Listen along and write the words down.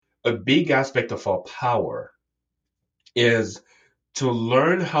a big aspect of our power is to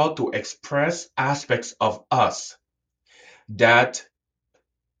learn how to express aspects of us that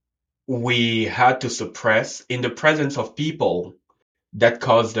we had to suppress in the presence of people that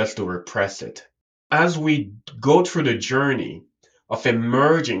caused us to repress it. As we go through the journey of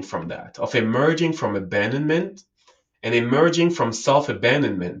emerging from that, of emerging from abandonment and emerging from self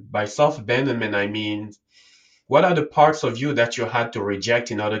abandonment, by self abandonment, I mean, what are the parts of you that you had to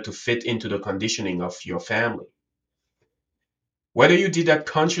reject in order to fit into the conditioning of your family? Whether you did that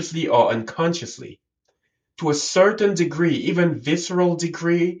consciously or unconsciously, to a certain degree, even visceral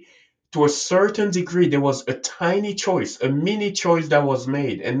degree, to a certain degree, there was a tiny choice, a mini choice that was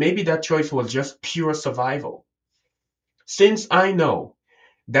made. And maybe that choice was just pure survival. Since I know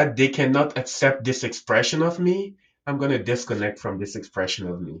that they cannot accept this expression of me, I'm going to disconnect from this expression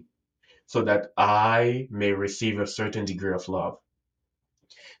of me so that I may receive a certain degree of love.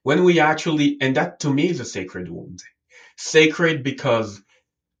 When we actually, and that to me is a sacred wound. Sacred because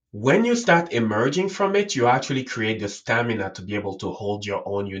when you start emerging from it, you actually create the stamina to be able to hold your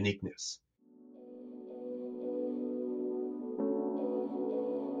own uniqueness.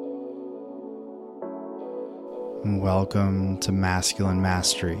 Welcome to Masculine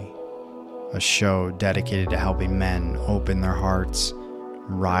Mastery, a show dedicated to helping men open their hearts,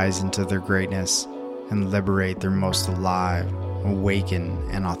 rise into their greatness, and liberate their most alive,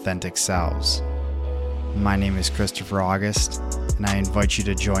 awakened, and authentic selves. My name is Christopher August, and I invite you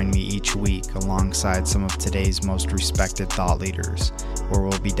to join me each week alongside some of today's most respected thought leaders, where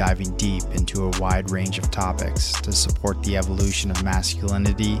we'll be diving deep into a wide range of topics to support the evolution of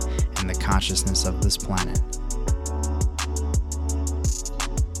masculinity and the consciousness of this planet.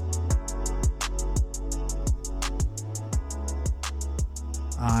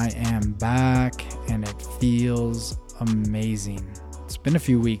 I am back and it feels amazing. It's been a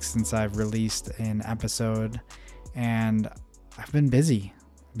few weeks since I've released an episode and I've been busy.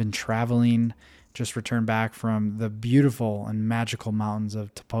 I've been traveling, just returned back from the beautiful and magical mountains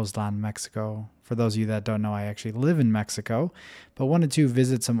of Tepoztlan, Mexico. For those of you that don't know, I actually live in Mexico, but wanted to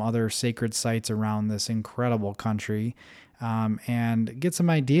visit some other sacred sites around this incredible country. And get some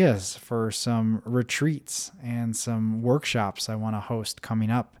ideas for some retreats and some workshops I want to host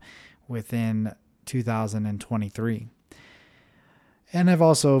coming up within 2023. And I've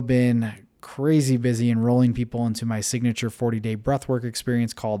also been crazy busy enrolling people into my signature 40-day breathwork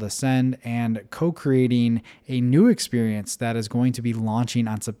experience called Ascend and co-creating a new experience that is going to be launching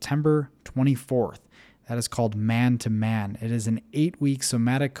on September 24th. That is called Man to Man. It is an 8-week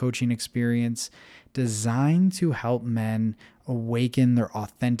somatic coaching experience designed to help men awaken their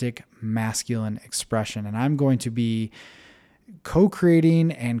authentic masculine expression. And I'm going to be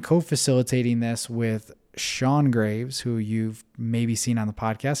co-creating and co-facilitating this with Sean Graves, who you've maybe seen on the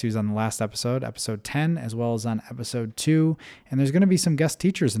podcast. He was on the last episode, episode 10, as well as on episode 2. And there's going to be some guest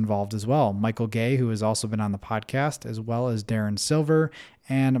teachers involved as well. Michael Gay, who has also been on the podcast, as well as Darren Silver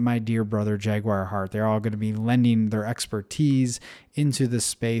and my dear brother, Jaguar Hart. They're all going to be lending their expertise into this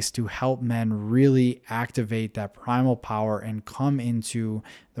space to help men really activate that primal power and come into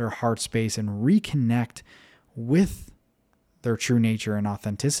their heart space and reconnect with their true nature and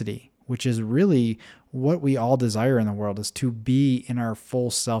authenticity, which is really what we all desire in the world, is to be in our full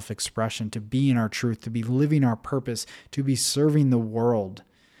self-expression, to be in our truth, to be living our purpose, to be serving the world.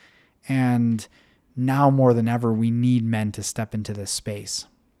 And now more than ever, we need men to step into this space.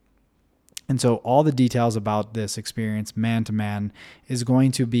 And so all the details about this experience, Man to Man, is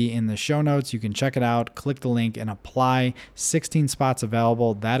going to be in the show notes. You can check it out, click the link and apply. 16 spots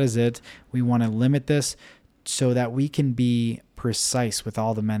available. That is it. We want to limit this so that we can be precise with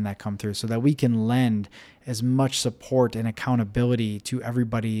all the men that come through, so that we can lend as much support and accountability to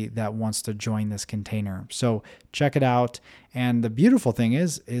everybody that wants to join this container. So check it out. And the beautiful thing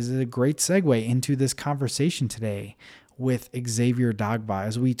is a great segue into this conversation today with Xavier Dagba,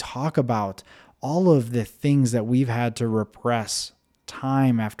 as we talk about all of the things that we've had to repress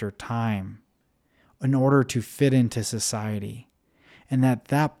time after time in order to fit into society. And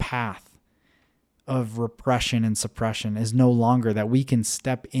that path of repression and suppression is no longer, that we can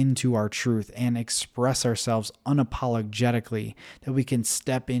step into our truth and express ourselves unapologetically, that we can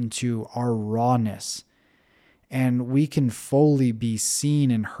step into our rawness and we can fully be seen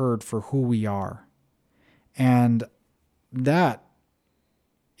and heard for who we are. And that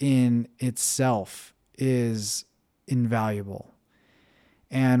in itself is invaluable.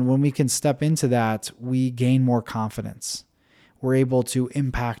 And when we can step into that, we gain more confidence. We're able to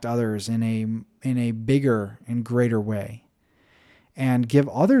impact others in a bigger and greater way and give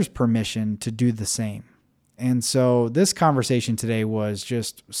others permission to do the same. And so this conversation today was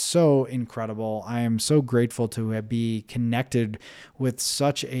just so incredible. I am so grateful to be connected with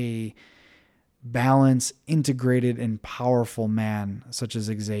such a balanced, integrated, and powerful man such as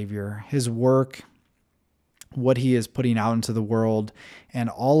Xavier. His work, what he is putting out into the world, and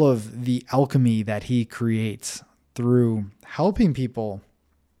all of the alchemy that he creates through helping people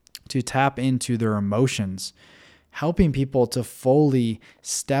to tap into their emotions, helping people to fully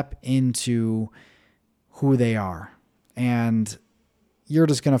step into who they are. And you're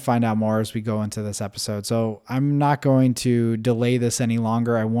just going to find out more as we go into this episode. So I'm not going to delay this any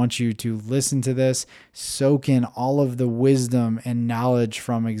longer. I want you to listen to this, soak in all of the wisdom and knowledge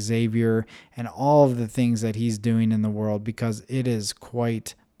from Xavier and all of the things that he's doing in the world, because it is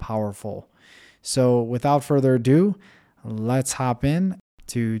quite powerful. So without further ado, let's hop in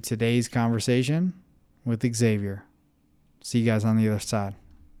to today's conversation with Xavier. See you guys on the other side.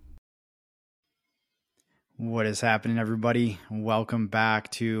 What is happening, everybody? Welcome back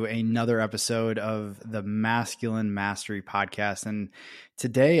to another episode of the Masculine Mastery Podcast. And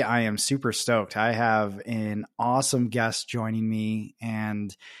today I am super stoked. I have an awesome guest joining me,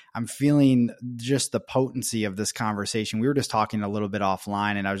 and I'm feeling just the potency of this conversation. We were just talking a little bit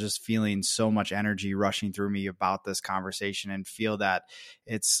offline, and I was just feeling so much energy rushing through me about this conversation, and feel that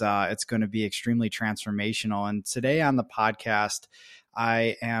it's going to be extremely transformational. And today on the podcast,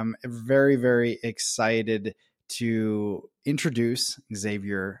 I am very, very excited to introduce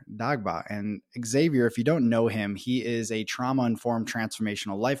Xavier Dagba. And Xavier, if you don't know him, he is a trauma-informed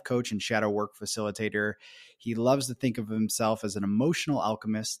transformational life coach and shadow work facilitator. He loves to think of himself as an emotional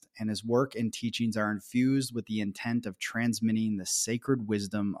alchemist, and his work and teachings are infused with the intent of transmitting the sacred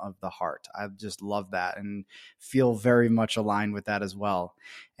wisdom of the heart. I just love that and feel very much aligned with that as well.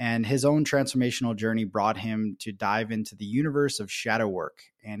 And his own transformational journey brought him to dive into the universe of shadow work.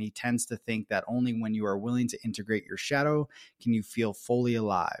 And he tends to think that only when you are willing to integrate your shadow can you feel fully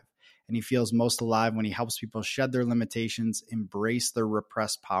alive. And he feels most alive when he helps people shed their limitations, embrace their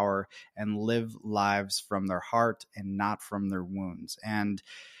repressed power, and live lives from their heart and not from their wounds. And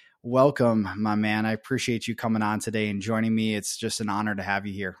welcome, my man. I appreciate you coming on today and joining me. It's just an honor to have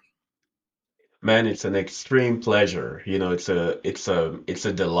you here. Man, it's an extreme pleasure. It's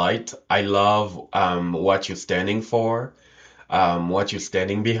a delight. I love what you're standing for, what you're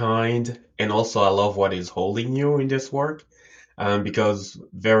standing behind, and also I love what is holding you in this work. Because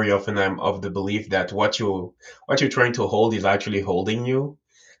very often I'm of the belief that what you're trying to hold is actually holding you.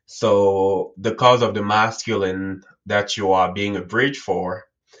 So the cause of the masculine that you are being a bridge for,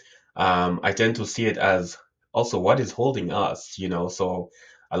 I tend to see it as also what is holding us. So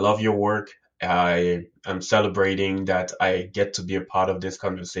I love your work. I am celebrating that I get to be a part of this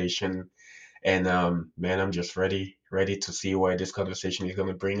conversation. And man, I'm just ready to see where this conversation is going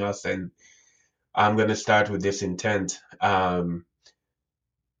to bring us. And I'm going to start with this intent, to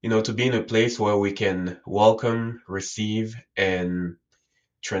be in a place where we can welcome, receive, and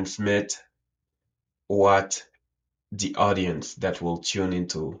transmit what the audience that will tune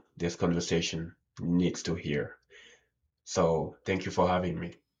into this conversation needs to hear. So thank you for having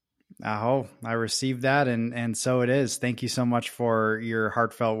me. Oh, I received that, and so it is. Thank you so much for your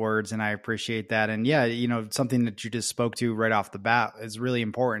heartfelt words, and I appreciate that. And yeah, something that you just spoke to right off the bat is really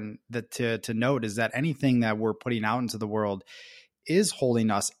important that to note is that anything that we're putting out into the world is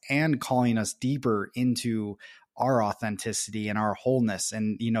holding us and calling us deeper into our authenticity and our wholeness.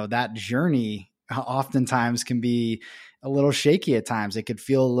 And that journey oftentimes can be a little shaky at times. It could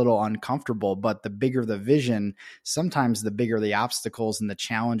feel a little uncomfortable, but the bigger the vision, sometimes the bigger the obstacles and the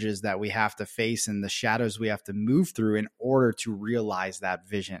challenges that we have to face and the shadows we have to move through in order to realize that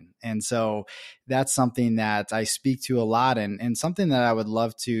vision. And so that's something that I speak to a lot, and something that I would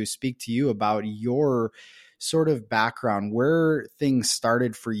love to speak to you about your sort of background, where things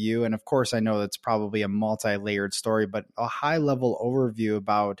started for you. And of course, I know that's probably a multi-layered story, but a high level overview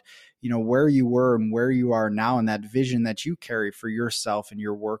about where you were and where you are now, and that vision that you carry for yourself and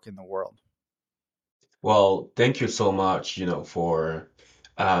your work in the world. Well, thank you so much, for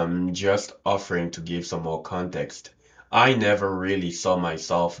just offering to give some more context. I never really saw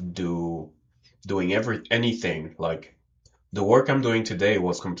myself doing anything like the work I'm doing today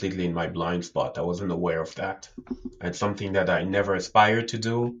was completely in my blind spot. I wasn't aware of that. It's something that I never aspired to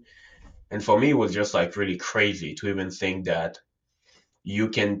do. And for me, it was just like really crazy to even think that you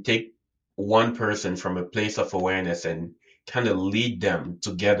can take one person from a place of awareness and kind of lead them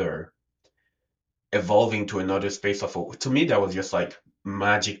together, evolving to another space to me, that was just like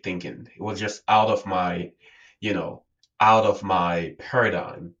magic thinking. It was just you know, out of my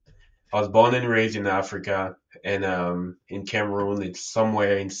paradigm. I was born and raised in Africa and in Cameroon. It's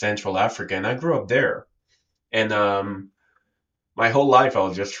somewhere in Central Africa, and I grew up there. And my whole life I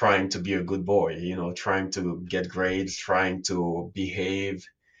was just trying to be a good boy, trying to get grades, trying to behave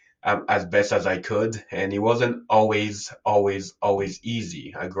as best as I could. And it wasn't always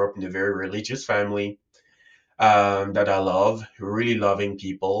easy. I grew up in a very religious family that I love, really loving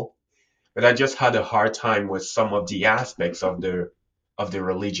people, but I just had a hard time with some of the aspects of the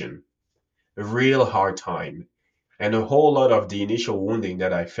religion, a real hard time. And a whole lot of the initial wounding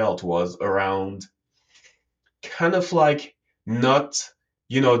that I felt was around kind of like not,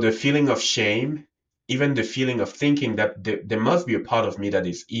 the feeling of shame, even the feeling of thinking that there must be a part of me that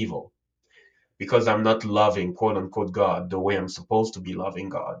is evil because I'm not loving, quote unquote, God the way I'm supposed to be loving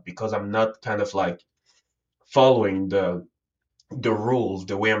God, because I'm not kind of like following the rules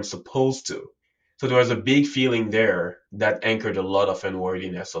the way I'm supposed to. So there was a big feeling there that anchored a lot of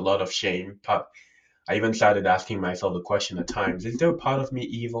unworthiness, a lot of shame. I even started asking myself the question at times, is there a part of me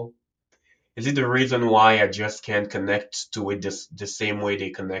evil? Is it the reason why I just can't connect to it the same way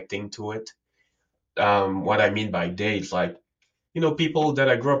they're connecting to it? What I mean by they is like, people that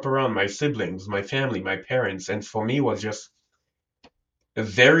I grew up around, my siblings, my family, my parents, and for me was just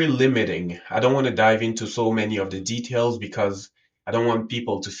very limiting. I don't want to dive into so many of the details because I don't want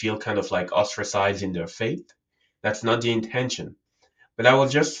people to feel kind of like ostracized in their faith. That's not the intention. But I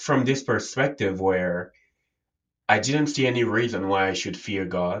was just from this perspective where I didn't see any reason why I should fear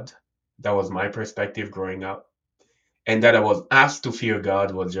God. That was my perspective growing up. And that I was asked to fear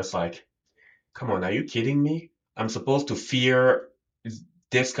God was just like, come on, are you kidding me? I'm supposed to fear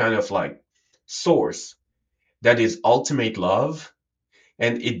this kind of like source that is ultimate love,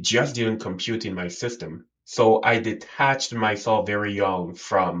 and it just didn't compute in my system. So I detached myself very young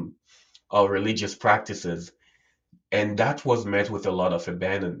from religious practices, and that was met with a lot of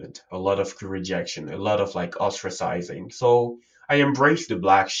abandonment, a lot of rejection, a lot of like ostracizing. So I embraced the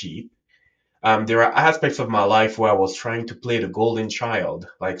black sheep. There are aspects of my life where I was trying to play the golden child,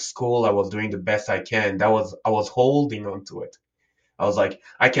 like school. I was doing the best I can. I was holding on to it. I was like,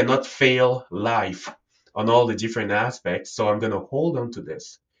 I cannot fail life on all the different aspects, so I'm gonna hold on to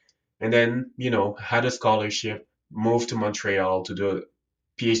this. And then, had a scholarship, moved to Montreal to do a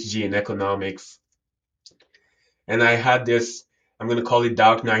PhD in economics. And I had this, I'm going to call it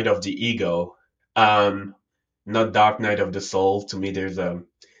dark night of the ego. Um, Not dark night of the soul. To me,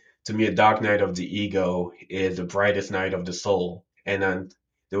 a dark night of the ego is the brightest night of the soul. And then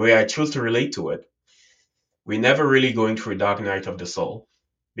the way I choose to relate to it, we're never really going through a dark night of the soul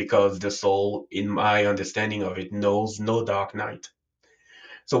because the soul, in my understanding of it, knows no dark night.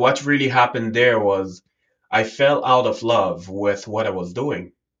 So what really happened there was I fell out of love with what I was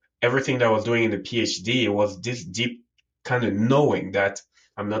doing. Everything that I was doing in the PhD was this deep kind of knowing that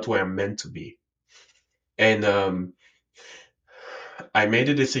I'm not where I'm meant to be. And I made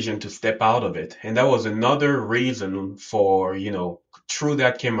a decision to step out of it. And that was another reason for, through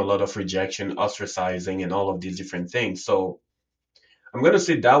that came a lot of rejection, ostracizing, and all of these different things. So I'm going to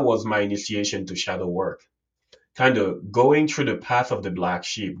say that was my initiation to shadow work, kind of going through the path of the black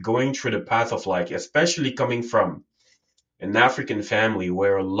sheep, going through the path of like, especially coming from an African family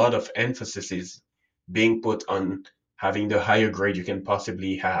where a lot of emphasis is being put on having the higher grade you can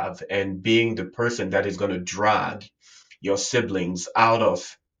possibly have and being the person that is going to drag your siblings out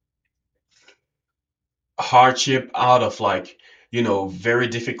of hardship, out of like, very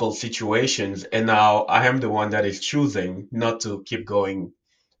difficult situations. And now I am the one that is choosing not to keep going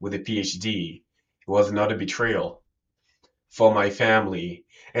with a PhD. It was another betrayal for my family.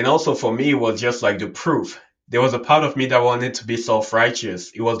 And also for me, it was just like the proof. There was a part of me that wanted to be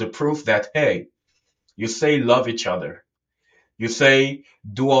self-righteous. It was the proof that, hey, you say love each other. You say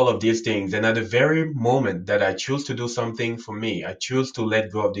do all of these things. And at the very moment that I choose to do something for me, I choose to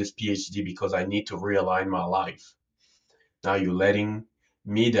let go of this PhD because I need to realign my life. Now you're letting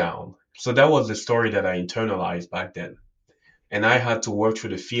me down. So that was the story that I internalized back then. And I had to work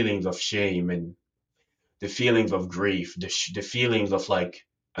through the feelings of shame and the feelings of grief, the feelings of like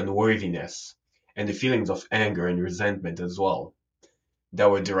unworthiness, and the feelings of anger and resentment as well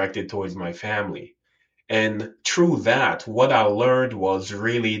that were directed towards my family. And through that, what I learned was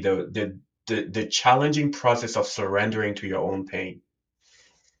really the challenging process of surrendering to your own pain.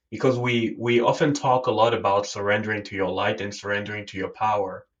 Because we often talk a lot about surrendering to your light and surrendering to your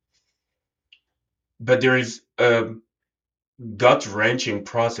power, but there is a gut-wrenching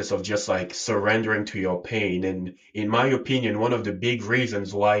process of just like surrendering to your pain. And in my opinion, one of the big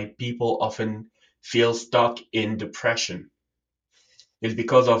reasons why people often feel stuck in depression is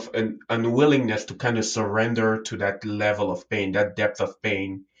because of an unwillingness to kind of surrender to that level of pain, that depth of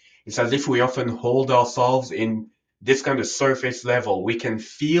pain. It's as if we often hold ourselves in this kind of surface level, we can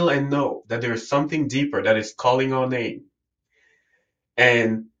feel and know that there is something deeper that is calling our name.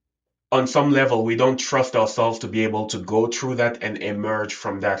 And on some level, we don't trust ourselves to be able to go through that and emerge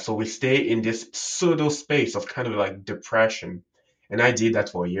from that. So we stay in this pseudo space of kind of like depression. And I did that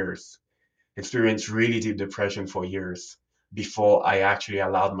for years, experienced really deep depression for years before I actually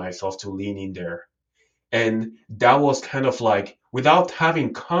allowed myself to lean in there. And that was kind of like without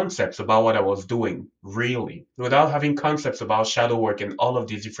having concepts about what I was doing, really, without having concepts about shadow work and all of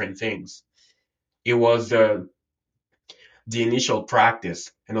these different things. It was the initial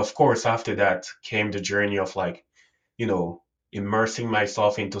practice. And of course, after that came the journey of like, you know, immersing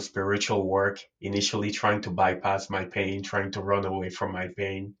myself into spiritual work, initially trying to bypass my pain, trying to run away from my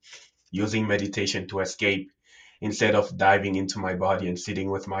pain, using meditation to escape instead of diving into my body and sitting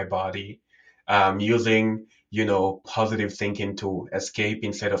with my body, using, positive thinking to escape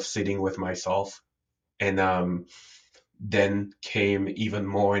instead of sitting with myself. And then came even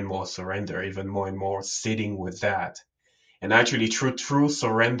more and more surrender, even more and more sitting with that. And actually, true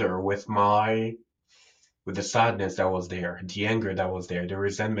surrender with the sadness that was there, the anger that was there, the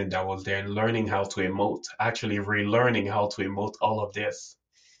resentment that was there, and learning how to emote, actually relearning how to emote all of this.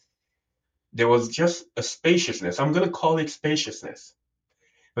 There was just a spaciousness. I'm going to call it spaciousness.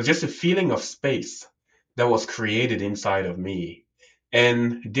 It was just a feeling of space that was created inside of me.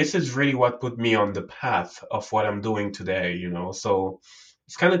 And this is really what put me on the path of what I'm doing today. So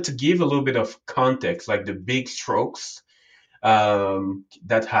it's kind of to give a little bit of context, like the big strokes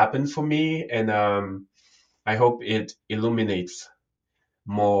that happened for me. And I hope it illuminates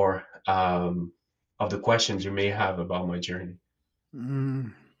more of the questions you may have about my journey.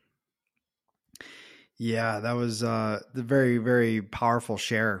 Mm, yeah, that was the very, very powerful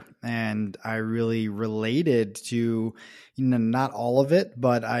share. And I really related to, not all of it,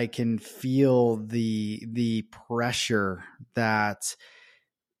 but I can feel the pressure that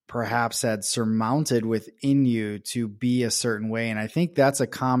perhaps had surmounted within you to be a certain way. And I think that's a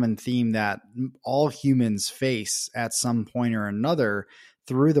common theme that all humans face at some point or another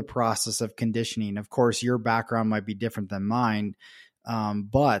through the process of conditioning. Of course, your background might be different than mine,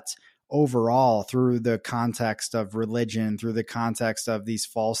 but overall, through the context of religion, through the context of these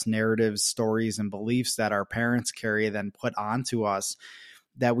false narratives, stories, and beliefs that our parents carry, then put onto us,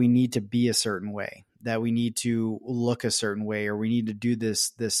 that we need to be a certain way, that we need to look a certain way, or we need to do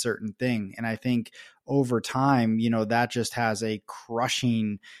this certain thing. And I think over time, that just has a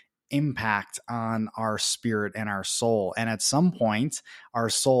crushing impact on our spirit and our soul. And at some point, our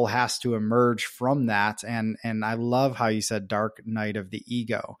soul has to emerge from that. And I love how you said dark night of the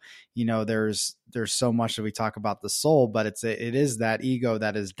ego. There's so much that we talk about the soul, but it is that ego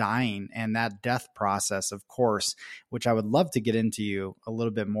that is dying, and that death process, of course, which I would love to get into you a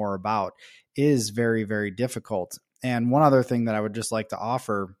little bit more about, is very, very difficult. And one other thing that I would just like to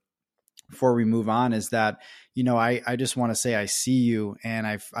offer before we move on is that, I just want to say I see you and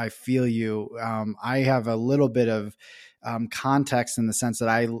I feel you. I have a little bit of context in the sense that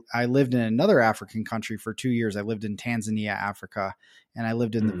I lived in another African country for 2 years. I lived in Tanzania, Africa, and I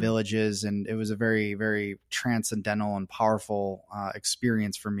lived in the Mm. villages, and it was a very, very transcendental and powerful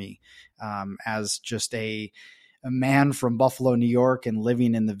experience for me, as just a man from Buffalo, New York, and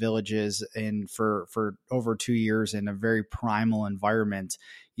living in the villages and for over 2 years in a very primal environment.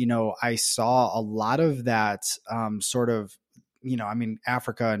 I saw a lot of that sort of,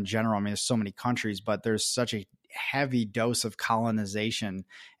 Africa in general. I mean, there's so many countries, but there's such a heavy dose of colonization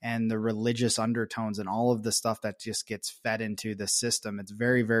and the religious undertones and all of the stuff that just gets fed into the system. It's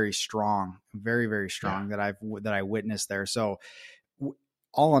very, very strong, very, very Yeah. strong that I witnessed there. So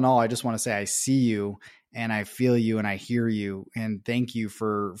all in all, I just want to say I see you and I feel you and I hear you, and thank you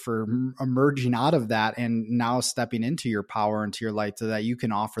for emerging out of that and now stepping into your power, into your light, so that you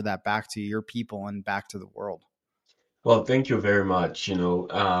can offer that back to your people and back to the world. Well, thank you very much.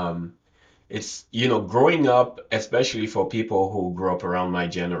 It's, growing up, especially for people who grew up around my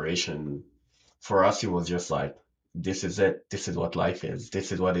generation, for us, it was just like, this is it. This is what life is.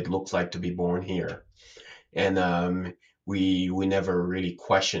 This is what it looks like to be born here. And we never really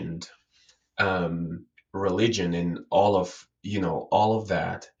questioned religion and all of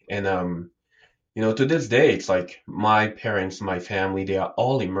that. And to this day, it's like my parents, my family, they are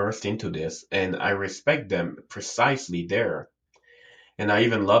all immersed into this, and I respect them precisely there, and I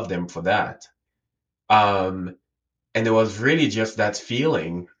even love them for that. Um, and it was really just that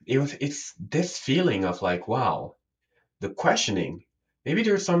feeling. It's this feeling of like, wow, the questioning. Maybe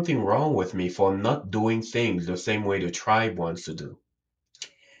there's something wrong with me for not doing things the same way the tribe wants to do,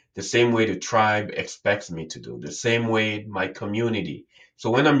 the same way the tribe expects me to do, the same way my community So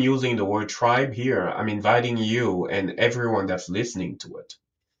when I'm using the word tribe here, I'm inviting you and everyone that's listening to it.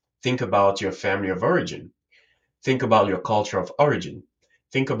 Think about your family of origin. Think about your culture of origin.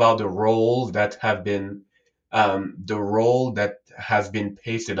 Think about the role that has been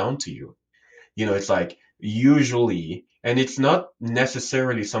pasted onto you. It's like usually, and it's not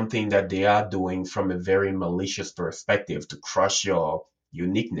necessarily something that they are doing from a very malicious perspective to crush your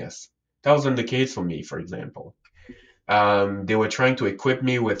uniqueness. That wasn't the case for me, for example. They were trying to equip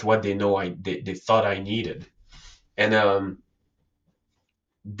me with what they thought I needed, and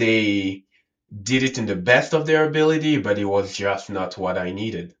they did it in the best of their ability, but it was just not what I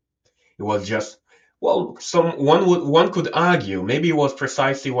needed. It was just, well, one could argue maybe it was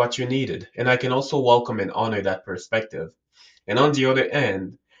precisely what you needed, and I can also welcome and honor that perspective. And on the other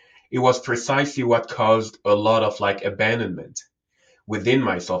end, it was precisely what caused a lot of like abandonment within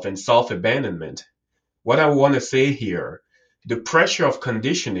myself and self-abandonment. What I want to say here, the pressure of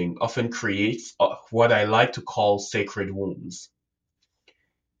conditioning often creates what I like to call sacred wounds.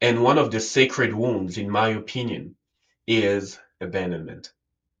 And one of the sacred wounds, in my opinion, is abandonment.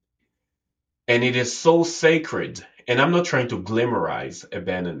 And it is so sacred. And I'm not trying to glamorize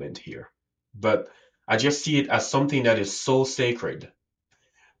abandonment here, but I just see it as something that is so sacred.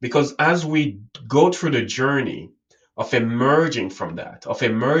 Because as we go through the journey of emerging from that, of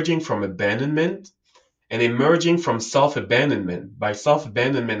emerging from abandonment and emerging from self abandonment, by self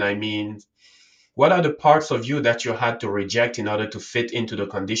abandonment, I mean, what are the parts of you that you had to reject in order to fit into the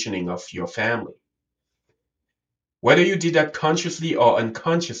conditioning of your family? Whether you did that consciously or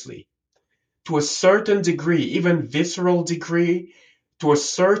unconsciously, to a certain degree, even visceral degree, to a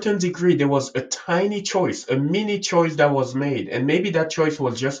certain degree, there was a tiny choice, a mini choice that was made. And maybe that choice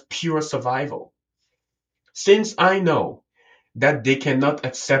was just pure survival. Since I know that they cannot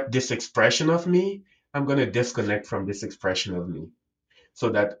accept this expression of me, I'm going to disconnect from this expression of me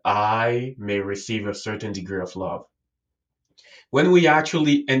so that I may receive a certain degree of love. When we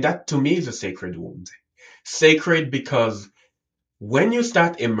actually, and that to me is a sacred wound. Sacred because when you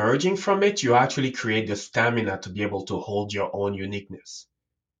start emerging from it, you actually create the stamina to be able to hold your own uniqueness.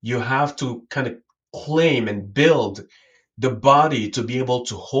 You have to kind of claim and build the body to be able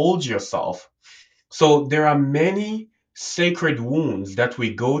to hold yourself. So there are many sacred wounds that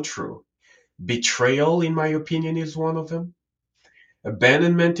we go through. Betrayal, in my opinion, is one of them.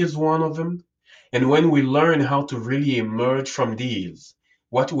 Abandonment is one of them. And when we learn how to really emerge from these,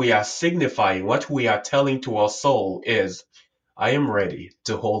 what we are signifying, what we are telling to our soul is, I am ready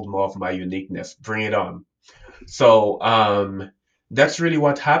to hold more of my uniqueness. Bring it on. So that's really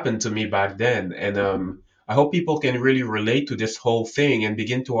what happened to me back then. And I hope people can really relate to this whole thing and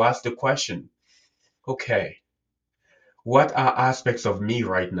begin to ask the question, okay, what are aspects of me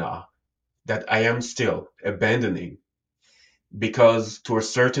right now that I am still abandoning? Because to a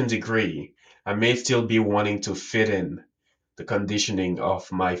certain degree, I may still be wanting to fit in the conditioning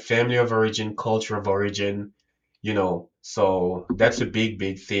of my family of origin, culture of origin, so that's a big,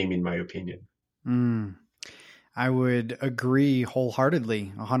 big theme in my opinion. Mm, I would agree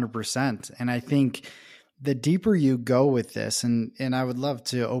wholeheartedly, 100%. And I think the deeper you go with this, and I would love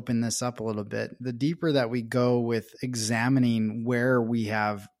to open this up a little bit, the deeper that we go with examining where we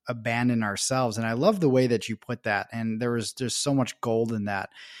have abandoned ourselves. And I love the way that you put that. And there's so much gold in that.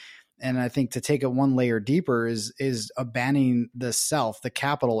 And I think to take it one layer deeper is abandoning the self, the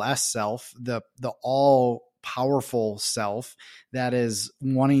capital S self, the all powerful self that is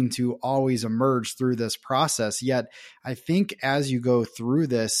wanting to always emerge through this process. Yet I think as you go through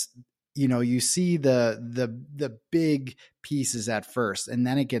this, you see the big pieces at first, and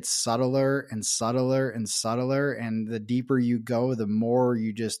then it gets subtler and subtler and subtler. And the deeper you go, the more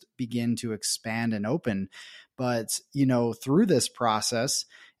you just begin to expand and open. But, through this process,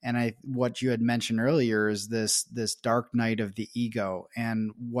 and what you had mentioned earlier is this dark night of the ego,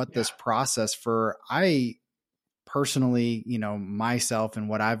 and what Yeah. this process for, I personally, myself and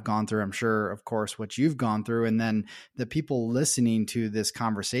what I've gone through, I'm sure, of course, what you've gone through, and then the people listening to this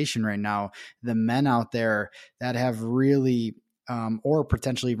conversation right now, the men out there that have really, or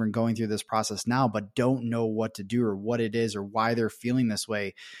potentially even going through this process now, but don't know what to do or what it is or why they're feeling this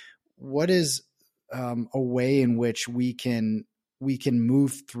way. What is a way in which we can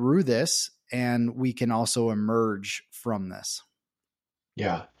move through this, and we can also emerge from this?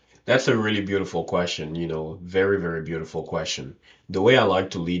 Yeah, that's a really beautiful question, very, very beautiful question. The way I like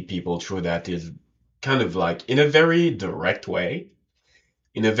to lead people through that is kind of like in a very direct way,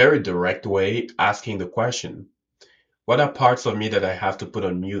 asking the question, what are parts of me that I have to put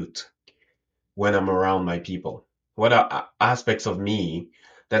on mute when I'm around my people? What are aspects of me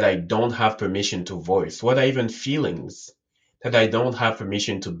that I don't have permission to voice? What are even feelings that I don't have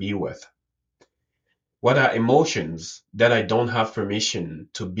permission to be with? What are emotions that I don't have permission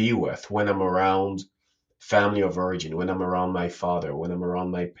to be with when I'm around family of origin, when I'm around my father, when I'm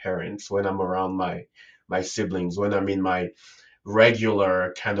around my parents, when I'm around my siblings, when I'm in my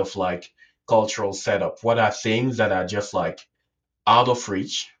regular kind of like cultural setup? What are things that are just like out of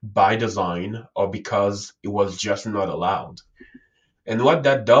reach by design or because it was just not allowed? And what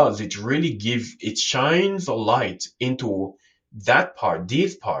that does, it shines a light into that part,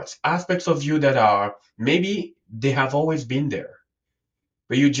 these parts, aspects of you that are maybe they have always been there,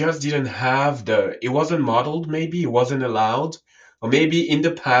 but you just didn't have it wasn't modeled, maybe it wasn't allowed, or maybe in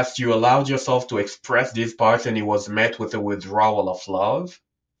the past you allowed yourself to express these parts and it was met with a withdrawal of love.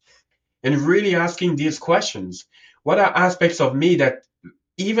 And really asking these questions, what are aspects of me that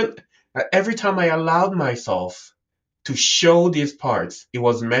even every time I allowed myself to show these parts, it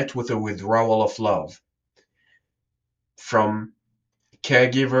was met with a withdrawal of love from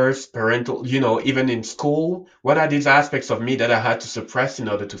caregivers, parental, even in school. What are these aspects of me that I had to suppress in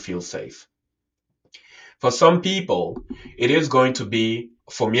order to feel safe? For some people, it is going to be,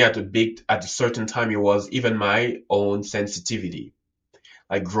 for me at a certain time, it was even my own sensitivity.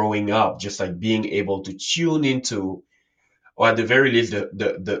 Like growing up, just like being able to tune into, or at the very least,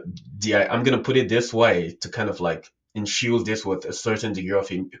 I'm gonna put it this way to kind of like infuse this with a certain degree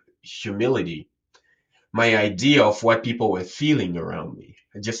of humility. My idea of what people were feeling around me,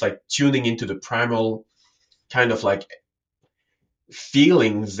 just like tuning into the primal kind of like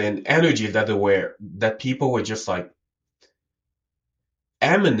feelings and energy that people were just like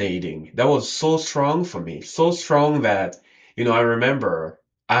emanating. That was so strong for me, so strong that I remember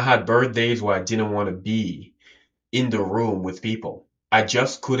I had birthdays where I didn't want to be in the room with people. I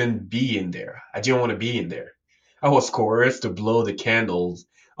just couldn't be in there. I didn't want to be in there. I was coerced to blow the candles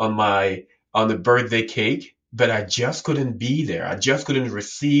on my on the birthday cake, but I just couldn't be there. I just couldn't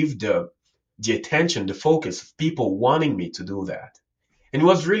receive the attention, the focus of people wanting me to do that. And it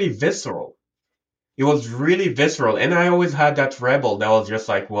was really visceral. It was really visceral. And I always had that rebel that was just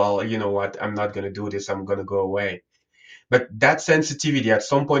like, well, you know what? I'm not going to do this. I'm going to go away. But that sensitivity, at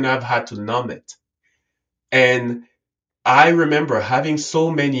some point, I've had to numb it. And I remember having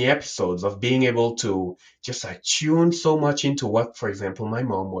so many episodes of being able to just like tune so much into what, for example, my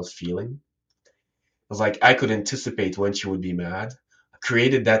mom was feeling. It was like I could anticipate when she would be mad. I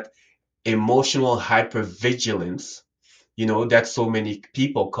created that emotional hypervigilance, that so many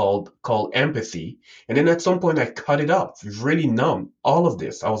people call empathy. And then at some point I cut it up, really numb all of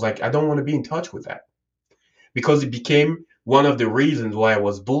this. I was like, I don't want to be in touch with that because it became one of the reasons why I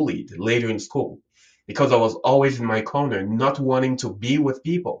was bullied later in school because I was always in my corner, not wanting to be with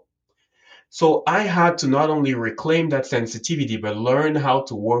people. So I had to not only reclaim that sensitivity, but learn how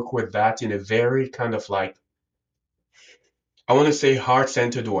to work with that in a very kind of like, I want to say heart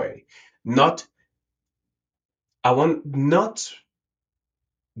centered way. Not, not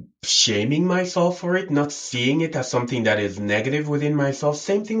shaming myself for it, not seeing it as something that is negative within myself.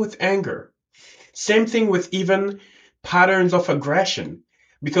 Same thing with anger. Same thing with even patterns of aggression.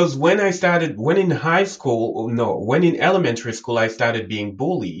 Because when in high school, no, when in elementary school, I started being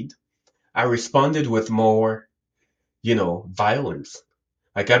bullied, I responded with more, violence.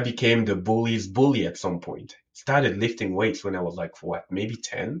 Like I became the bully's bully at some point. Started lifting weights when I was like, what, maybe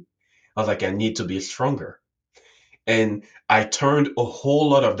 10? I was like, I need to be stronger. And I turned a whole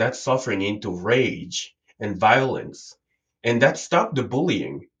lot of that suffering into rage and violence. And that stopped the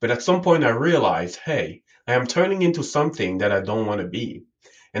bullying. But at some point, I realized, hey, I am turning into something that I don't want to be.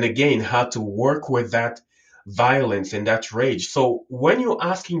 And again, how to work with that violence and that rage. So when you're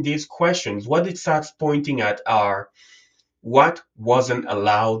asking these questions, what it starts pointing at are what wasn't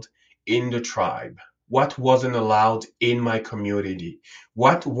allowed in the tribe, what wasn't allowed in my community,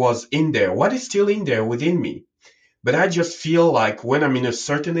 what was in there, what is still in there within me. But I just feel like when I'm in a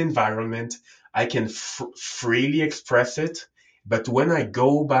certain environment, I can freely express it. But when I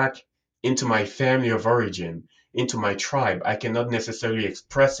go back into my family of origin, into my tribe, I cannot necessarily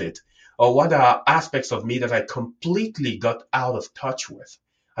express it. Or what are aspects of me that I completely got out of touch with?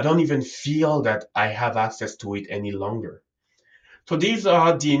 I don't even feel that I have access to it any longer. So these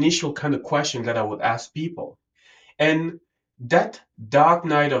are the initial kind of questions that I would ask people. And that dark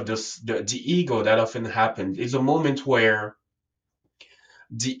night of the ego that often happens is a moment where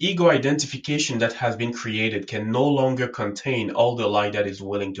the ego identification that has been created can no longer contain all the light that is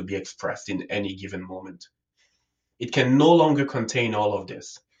willing to be expressed in any given moment. It can no longer contain all of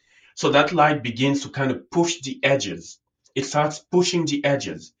this. So that light begins to kind of push the edges. It starts pushing the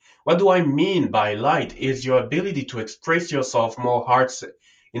edges. What do I mean by light is your ability to express yourself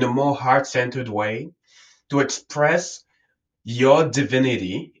in a more heart-centered way, to express your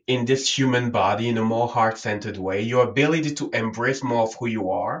divinity in this human body in a more heart-centered way, your ability to embrace more of who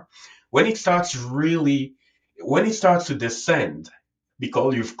you are, when it starts really, when it starts to descend,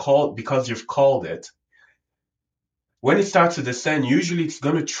 because you've called it, when it starts to descend, usually it's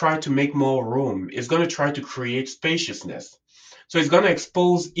going to try to make more room. It's going to try to create spaciousness. So it's going to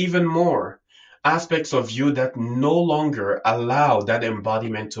expose even more aspects of you that no longer allow that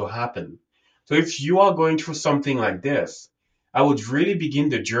embodiment to happen. So if you are going through something like this, I would really begin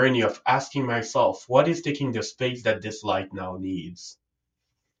the journey of asking myself, what is taking the space that this light now needs?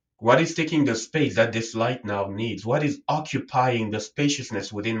 What is taking the space that this light now needs? What is occupying the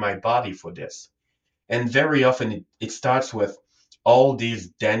spaciousness within my body for this? And very often it starts with all these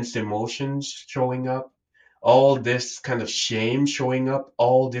dense emotions showing up, all this kind of shame showing up,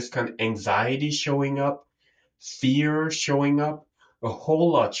 all this kind of anxiety showing up, fear showing up, a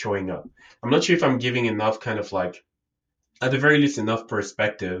whole lot showing up. I'm not sure if I'm giving enough kind of like, at the very least, enough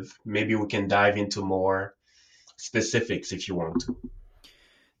perspective. Maybe we can dive into more specifics if you want.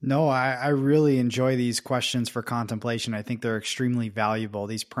 No, I really enjoy these questions for contemplation. I think they're extremely valuable.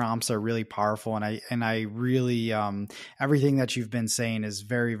 These prompts are really powerful, and I really everything that you've been saying is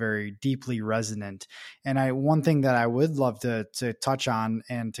very, very deeply resonant. And I one thing that I would love to touch on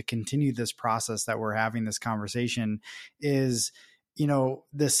and to continue this process that we're having this conversation is,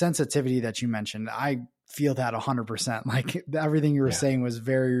 the sensitivity that you mentioned. I feel that 100%. Like everything you were Yeah. saying was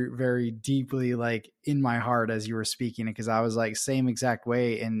very, very deeply like in my heart as you were speaking, because I was like same exact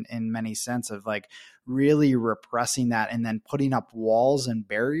way in many sense of like really repressing that and then putting up walls and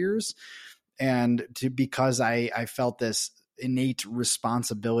barriers, and to because I felt this innate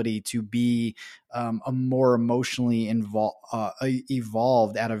responsibility to be a more emotionally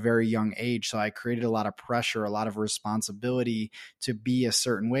evolved at a very young age. So I created a lot of pressure, a lot of responsibility to be a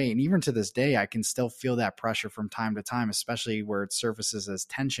certain way. And even to this day, I can still feel that pressure from time to time, especially where it surfaces as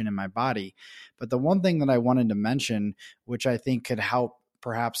tension in my body. But the one thing that I wanted to mention, which I think could help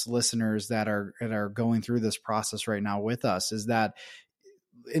perhaps listeners that are going through this process right now with us, is that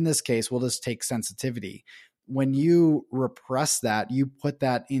in this case, we'll just take sensitivity. When you repress that, you put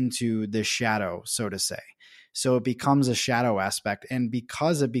that into the shadow, so to say. So it becomes a shadow aspect. And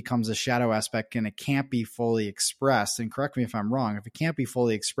because it becomes a shadow aspect and it can't be fully expressed, and correct me if I'm wrong, if it can't be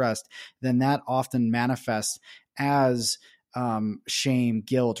fully expressed, then that often manifests as shame,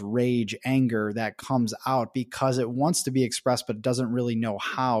 guilt, rage, anger that comes out because it wants to be expressed, but it doesn't really know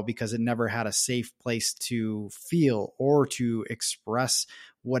how because it never had a safe place to feel or to express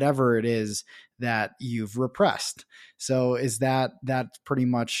whatever it is that you've repressed. So is that pretty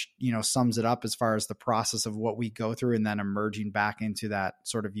much, sums it up as far as the process of what we go through and then emerging back into that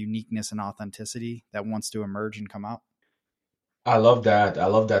sort of uniqueness and authenticity that wants to emerge and come out? I love that. I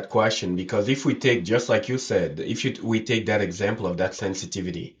love that question because if we take, just like you said, we take that example of that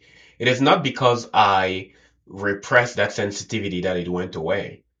sensitivity, it is not because I repressed that sensitivity that it went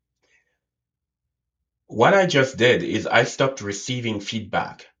away. What I just did is I stopped receiving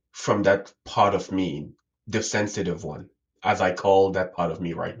feedback from that part of me, the sensitive one, as I call that part of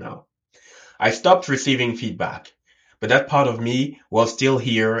me right now. I stopped receiving feedback, but that part of me was still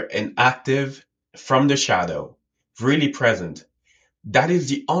here and active from the shadow, really present. That is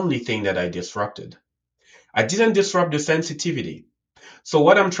the only thing that I disrupted. I didn't disrupt the sensitivity. So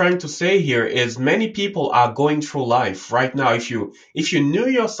what I'm trying to say here is many people are going through life right now. If you knew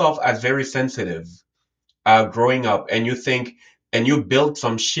yourself as very sensitive growing up and you think and you build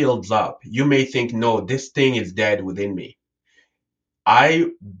some shields up, you may think, no, this thing is dead within me. I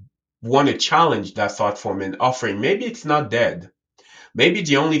want to challenge that thought form and offering. Maybe it's not dead. Maybe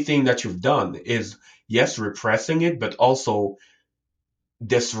the only thing that you've done is, yes, repressing it, but also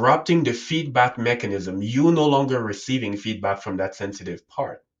disrupting the feedback mechanism. You no longer receiving feedback from that sensitive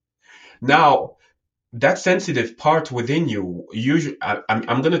part. Now, that sensitive part within you, usually,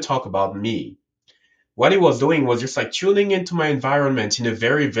 I'm going to talk about me. What he was doing was just like tuning into my environment in a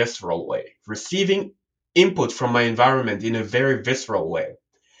very visceral way, receiving input from my environment in a very visceral way.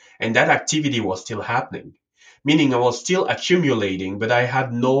 And that activity was still happening, meaning I was still accumulating, but I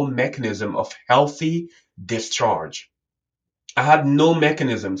had no mechanism of healthy discharge. I had no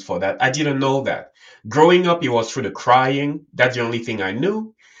mechanisms for that. I didn't know that. Growing up, it was through the crying. That's the only thing I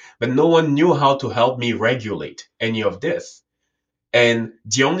knew. But no one knew how to help me regulate any of this. And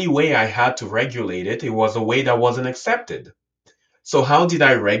the only way I had to regulate it, it was a way that wasn't accepted. So how did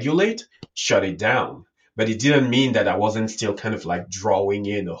I regulate? Shut it down. But it didn't mean that I wasn't still kind of like drawing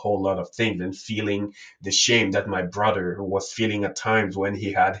in a whole lot of things and feeling the shame that my brother was feeling at times when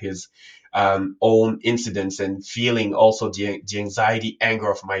he had his own incidents, and feeling also the anxiety,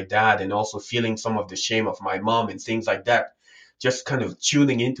 anger of my dad, and also feeling some of the shame of my mom and things like that. just kind of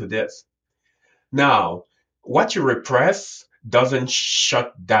tuning into this. Now, what you repress doesn't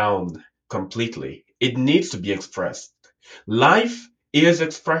shut down completely. It needs to be expressed. Life is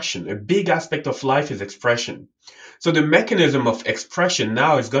expression. A big aspect of life is expression. So the mechanism of expression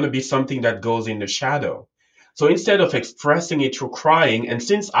now is going to be something that goes in the shadow. So instead of expressing it through crying, and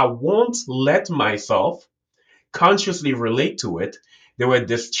since I won't let myself consciously relate to it, there were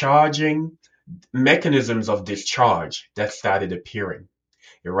discharging mechanisms of discharge that started appearing.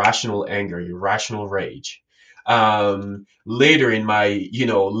 Irrational anger, irrational rage. Later in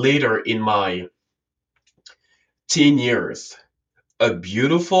my teen years, a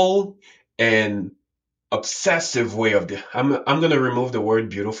beautiful and obsessive way of I'm going to remove the word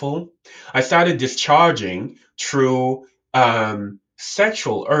beautiful. I started discharging through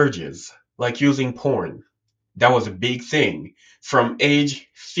sexual urges, like using porn. That was a big thing from age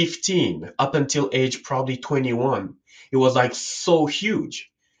 15 up until age probably 21. It was like so huge.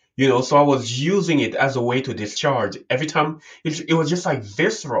 So I was using it as a way to discharge. Every time it was just like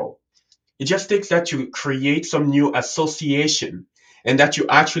visceral. It just takes that you create some new association and that you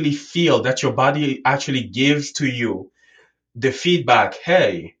actually feel that your body actually gives to you the feedback.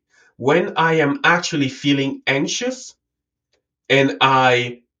 Hey, when I am actually feeling anxious and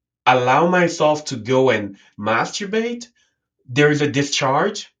I allow myself to go and masturbate, there is a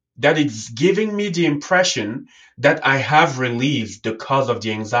discharge that is giving me the impression that I have released the cause of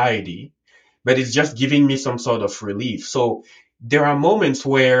the anxiety, but it's just giving me some sort of relief. So there are moments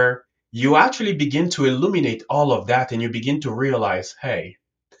where you actually begin to illuminate all of that and you begin to realize, hey,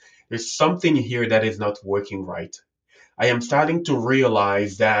 there's something here that is not working right. I am starting to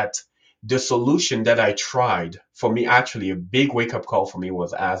realize that the solution that I tried, for me, actually, a big wake up call for me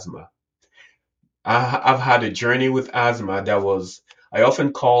was asthma. I've had a journey with asthma that was, I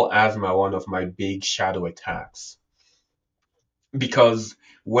often call asthma one of my big shadow attacks. Because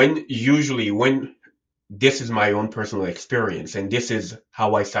when this is my own personal experience, and this is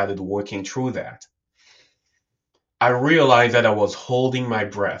how I started working through that, I realized that I was holding my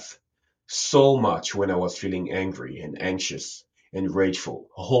breath so much when I was feeling angry and anxious and rageful,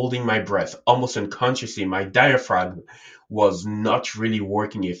 holding my breath almost unconsciously. My diaphragm was not really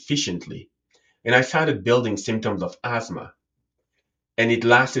working efficiently. And I started building symptoms of asthma. And it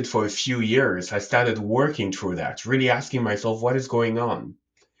lasted for a few years. I started working through that, really asking myself, what is going on?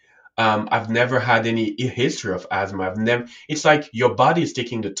 I've never had any history of asthma. It's like your body is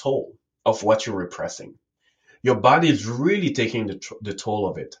taking the toll of what you're repressing. Your body is really taking the toll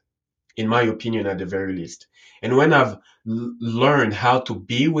of it, in my opinion, at the very least. And when I've learned how to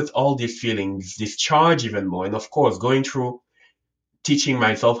be with all these feelings, discharge even more, and of course, going through teaching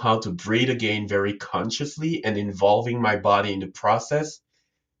myself how to breathe again very consciously and involving my body in the process,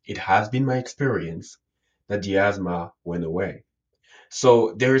 it has been my experience that the asthma went away.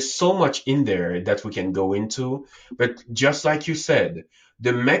 So there is so much in there that we can go into, but just like you said,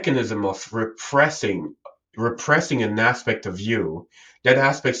 the mechanism of repressing an aspect of you, that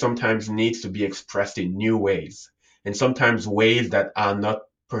aspect sometimes needs to be expressed in new ways, and sometimes ways that are not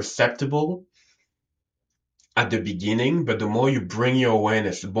perceptible at the beginning, but the more you bring your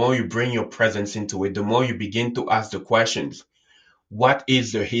awareness, the more you bring your presence into it, the more you begin to ask the questions. What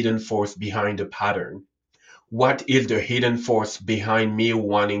is the hidden force behind the pattern? What is the hidden force behind me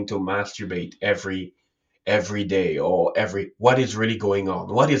wanting to masturbate every day or every what is really going on?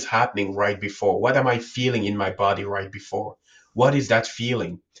 What is happening right before? What am I feeling in my body right before? What is that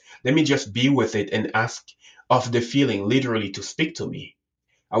feeling? Let me just be with it and ask of the feeling literally to speak to me.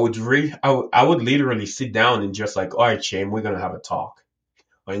 I would literally sit down and just like, all right, shame, we're gonna have a talk.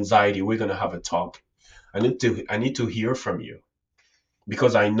 Or anxiety, we're gonna have a talk. I need to hear from you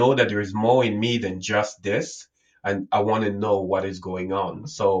because I know that there is more in me than just this, and I want to know what is going on.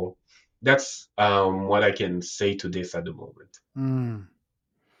 So that's what I can say to this at the moment. Mm.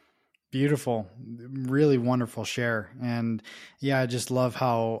 Beautiful, really wonderful share. And yeah, I just love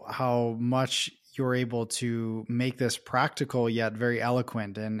how much you're able to make this practical yet very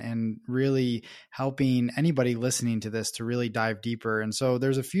eloquent, and really helping anybody listening to this to really dive deeper. And so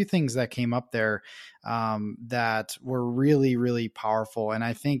there's a few things that came up there that were really, really powerful. And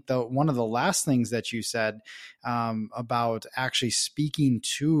I think one of the last things that you said about actually speaking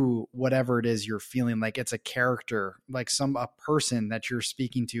to whatever it is you're feeling, like it's a character, like a person that you're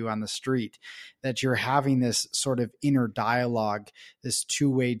speaking to on the street, that you're having this sort of inner dialogue, this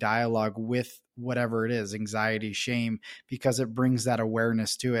two-way dialogue with whatever it is, anxiety, shame, because it brings that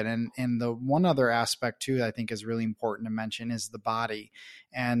awareness to it. And the one other aspect too that I think is really important to mention is the body.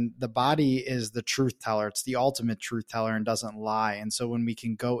 And the body is the truth teller. It's the ultimate truth teller and doesn't lie. And so when we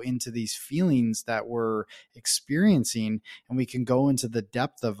can go into these feelings that we're experiencing and we can go into the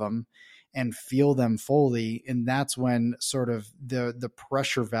depth of them and feel them fully, and that's when sort of the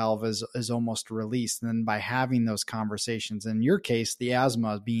pressure valve is almost released. And then by having those conversations, in your case the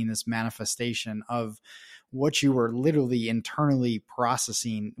asthma being this manifestation of what you were literally internally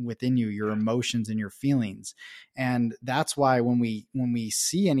processing within you, your emotions and your feelings. And that's why when we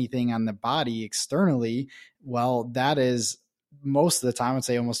see anything on the body externally, well, that is most of the time, I'd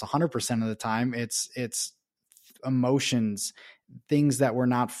say almost 100% of the time, it's emotions, things that we're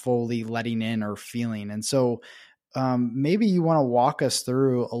not fully letting in or feeling. And so maybe you want to walk us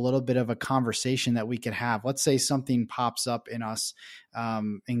through a little bit of a conversation that we could have. Let's say something pops up in us,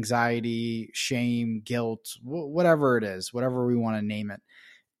 anxiety, shame, guilt, whatever it is, whatever we want to name it,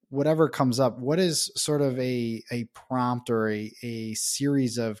 whatever comes up. What is sort of a prompt or a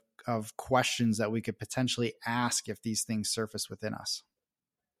series of questions that we could potentially ask if these things surface within us?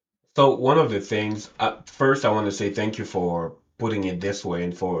 So one of the things, first, I want to say thank you for putting it this way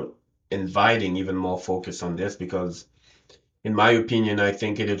and for inviting even more focus on this because, in my opinion, I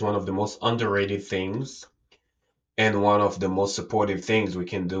think it is one of the most underrated things and one of the most supportive things we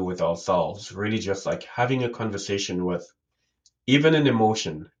can do with ourselves. Really, just like having a conversation with even an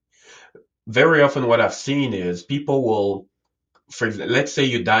emotion. Very often, what I've seen is people will, let's say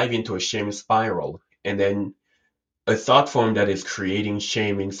you dive into a shame spiral, and then a thought form that is creating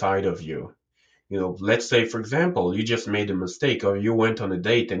shame inside of you. Let's say, for example, you just made a mistake or you went on a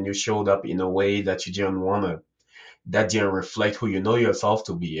date and you showed up in a way that you didn't want to, that didn't reflect who you know yourself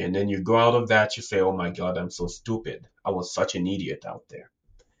to be. And then you go out of that, you say, oh my God, I'm so stupid. I was such an idiot out there.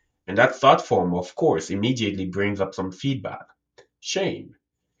 And that thought form, of course, immediately brings up some feedback, shame.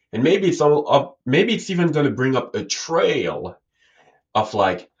 And maybe it's all up, maybe it's even going to bring up a trail of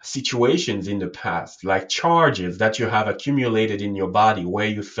like situations in the past, like charges that you have accumulated in your body where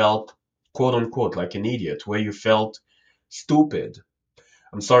you felt quote unquote like an idiot, where you felt stupid.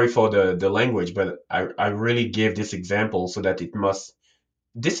 I'm sorry for the language, but I really gave this example so that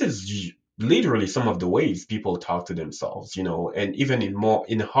this is literally some of the ways people talk to themselves, and even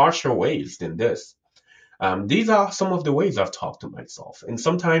in harsher ways than this. These are some of the ways I've talked to myself. And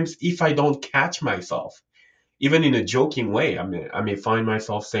sometimes if I don't catch myself, even in a joking way, I may find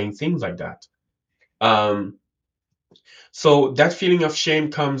myself saying things like that. Um, so that feeling of shame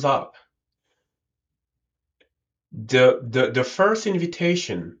comes up. The first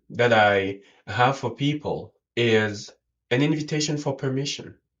invitation that I have for people is an invitation for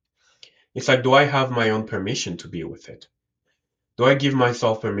permission. It's like, do I have my own permission to be with it? Do I give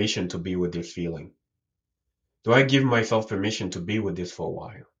myself permission to be with this feeling? Do I give myself permission to be with this for a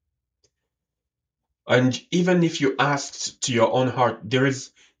while? And even if you ask to your own heart, I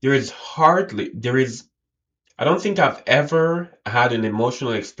don't think I've ever had an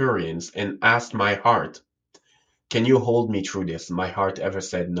emotional experience and asked my heart, can you hold me through this? My heart ever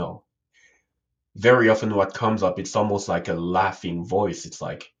said no. Very often what comes up, it's almost like a laughing voice. It's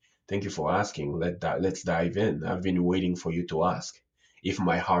like, thank you for asking. Let's dive in. I've been waiting for you to ask. If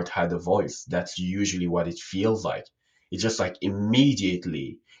my heart had a voice, that's usually what it feels like. It's just like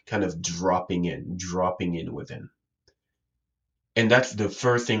immediately kind of dropping in within. And that's the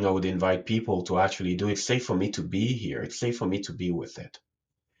first thing I would invite people to actually do. It's safe for me to be here. It's safe for me to be with it.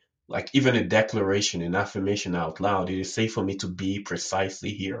 Like even a declaration, an affirmation out loud, it is safe for me to be precisely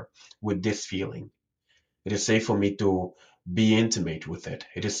here with this feeling. It is safe for me to be intimate with it.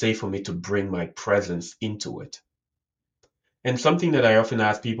 It is safe for me to bring my presence into it. And something that I often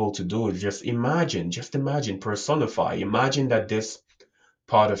ask people to do is just imagine, personify. Imagine that this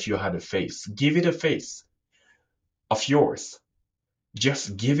part of you had a face. Give it a face of yours.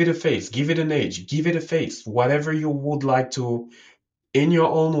 Just give it a face, give it an age, give it a face. Whatever you would like to, in your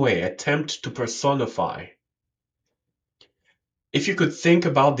own way, attempt to personify. If you could think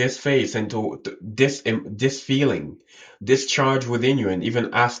about this face and to this feeling, this charge within you, and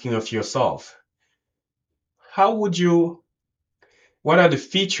even asking of yourself, how would you, what are the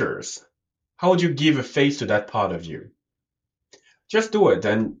features? How would you give a face to that part of you? Just do it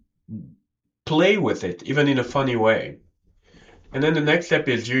and play with it, even in a funny way. And then the next step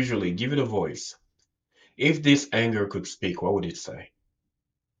is usually give it a voice. If this anger could speak, what would it say?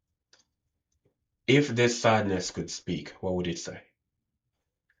 If this sadness could speak, what would it say?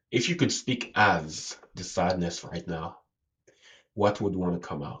 If you could speak as the sadness right now, what would want to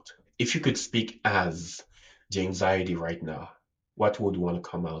come out? If you could speak as the anxiety right now, what would want to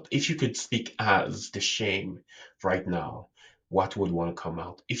come out? If you could speak as the shame right now, what would want to come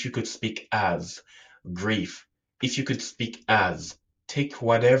out? If you could speak as grief, if you could speak as, take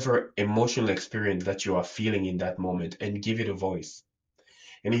whatever emotional experience that you are feeling in that moment and give it a voice.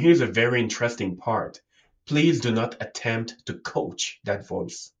 And here's a very interesting part. Please do not attempt to coach that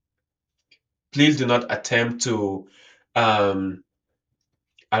voice. Please do not attempt to, um,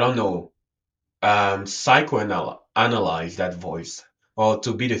 I don't know, psychoanalyze that voice or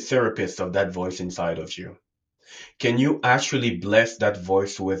to be the therapist of that voice inside of you. Can you actually bless that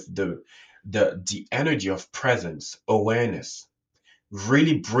voice with the energy of presence, awareness,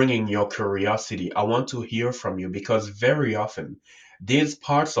 really bringing your curiosity? I want to hear from you because very often these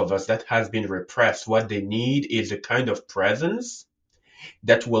parts of us that has been repressed, what they need is a kind of presence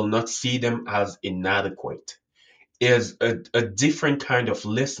that will not see them as inadequate, is a different kind of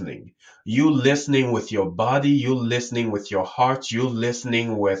listening. You listening with your body, you listening with your heart, you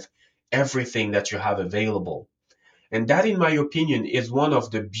listening with everything that you have available. And that, in my opinion, is one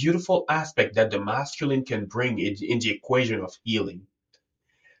of the beautiful aspects that the masculine can bring in the equation of healing,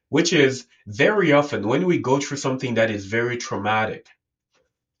 which is very often when we go through something that is very traumatic,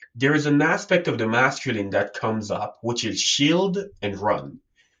 there is an aspect of the masculine that comes up, which is shield and run.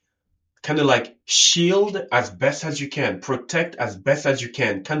 Kind of like shield as best as you can, protect as best as you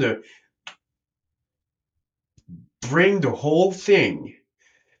can, kind of bring the whole thing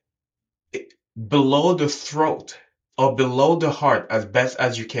below the throat or below the heart as best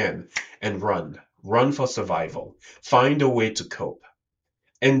as you can and run. Run for survival. Find a way to cope.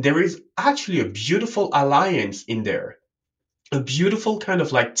 And there is actually a beautiful alliance in there, a beautiful kind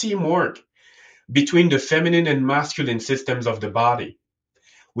of like teamwork between the feminine and masculine systems of the body.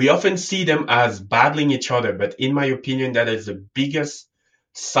 We often see them as battling each other, but in my opinion, that is the biggest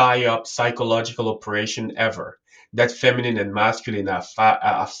psyop psychological operation ever. That feminine and masculine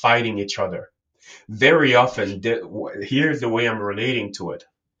are fighting each other. Very often, here's the way I'm relating to it.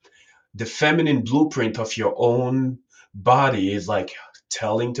 The feminine blueprint of your own body is like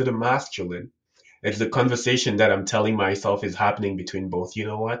telling to the masculine. It's the conversation that I'm telling myself is happening between both. You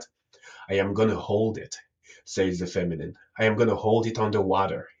know what? I am going to hold it, says the feminine. I am going to hold it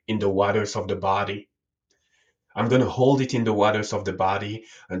underwater, in the waters of the body. I'm going to hold it in the waters of the body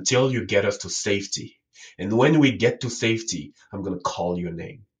until you get us to safety. And when we get to safety, I'm going to call your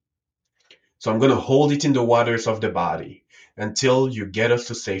name. So I'm going to hold it in the waters of the body until you get us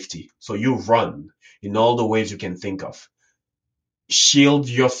to safety. So you run in all the ways you can think of. Shield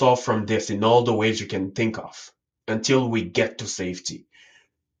yourself from this in all the ways you can think of until we get to safety.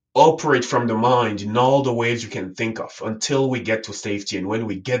 Operate from the mind in all the ways you can think of until we get to safety. And when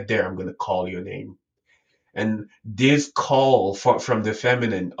we get there, I'm going to call your name. And this call from the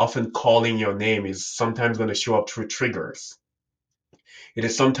feminine, often calling your name, is sometimes going to show up through triggers. It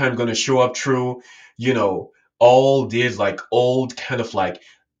is sometimes going to show up through, you know, all these like old kind of like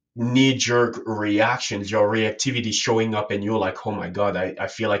knee jerk reactions, your reactivity showing up, and you're like, oh my God, I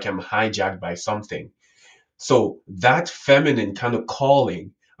feel like I'm hijacked by something. So that feminine kind of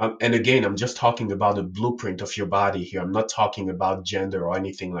calling, and again, I'm just talking about the blueprint of your body here. I'm not talking about gender or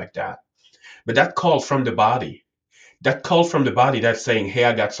anything like that. But that call from the body, that call from the body that's saying, hey,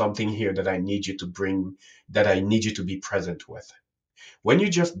 I got something here that I need you to bring, that I need you to be present with. When you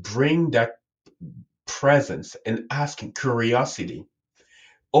just bring that presence and asking curiosity,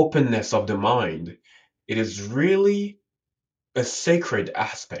 openness of the mind, it is really a sacred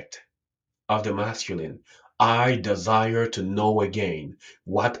aspect of the masculine. I desire to know again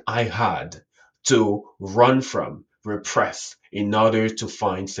what I had to run from, repress, in order to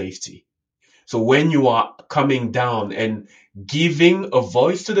find safety. So when you are coming down and giving a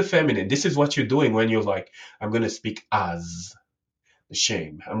voice to the feminine, this is what you're doing when you're like, I'm going to speak as the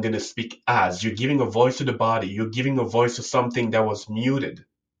shame. I'm going to speak as. You're giving a voice to the body. You're giving a voice to something that was muted.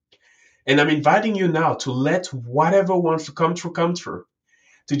 And I'm inviting you now to let whatever wants to come through, come through.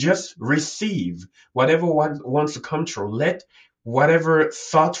 To just receive whatever wants to come through. Let whatever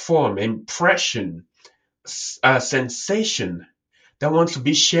thought form, impression, sensation that wants to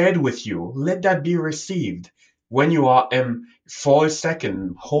be shared with you, let that be received. When you are for a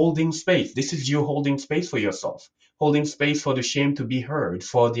second holding space, this is you holding space for yourself, holding space for the shame to be heard,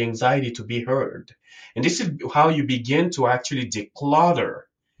 for the anxiety to be heard. And this is how you begin to actually declutter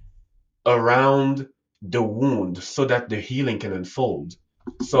around the wound so that the healing can unfold.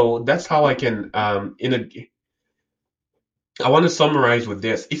 So that's how I can, I want to summarize with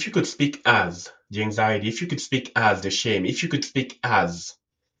this. If you could speak as the anxiety, if you could speak as the shame, if you could speak as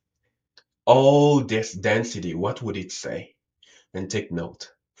all this density, what would it say? And take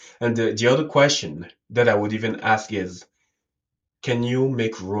note. And the other question that I would even ask is, Can you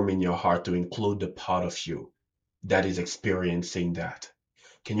make room in your heart to include the part of you that is experiencing that?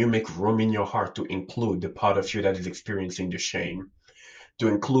 Can you make room in your heart to include the part of you that is experiencing the shame? To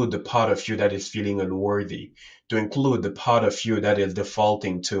include the part of you that is feeling unworthy? To include the part of you that is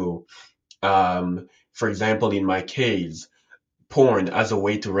defaulting to, for example, in my case, porn as a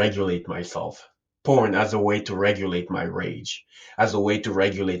way to regulate myself, porn as a way to regulate my rage, as a way to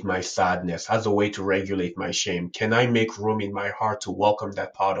regulate my sadness, as a way to regulate my shame. Can I make room in my heart to welcome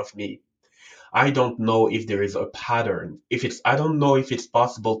that part of me? I don't know if there is a pattern. I don't know if it's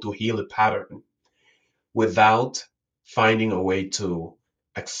possible to heal a pattern without finding a way to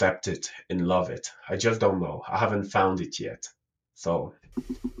accept it and love it. I just don't know. I haven't found it yet. So,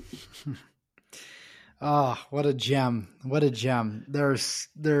 Oh, what a gem. What a gem.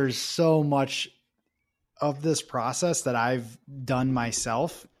 There's so much of this process that I've done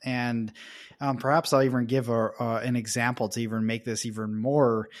myself. And perhaps I'll even give an example to even make this even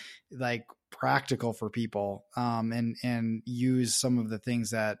more like practical for people, and use some of the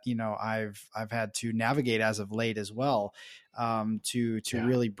things that, I've had to navigate as of late as well, to yeah,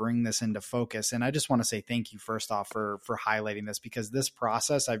 really bring this into focus. And I just want to say thank you first off for highlighting this, because this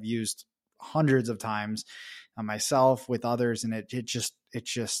process I've used hundreds of times on myself, with others, and it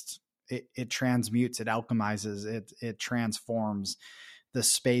transmutes, it alchemizes, it transforms the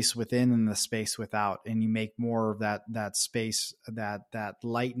space within and the space without, and you make more of that space, that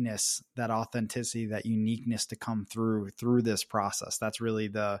lightness, that authenticity, that uniqueness to come through this process. That's really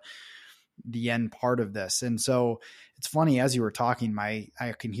the end part of this. And so it's funny, as you were talking, I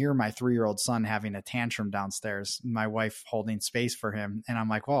can hear my 3-year-old son having a tantrum downstairs, my wife holding space for him. And I'm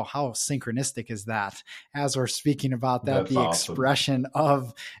like, well, how synchronistic is that? As we're speaking about that, that's the awesome. expression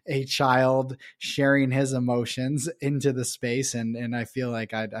of a child sharing his emotions into the space. And I feel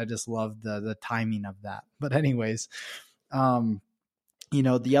like I just love the timing of that. But anyways, um,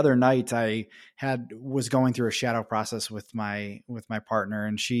 the other night I was going through a shadow process with my partner,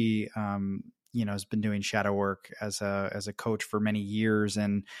 and she, has been doing shadow work as a coach for many years,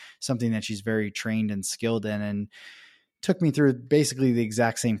 and something that she's very trained and skilled in, and took me through basically the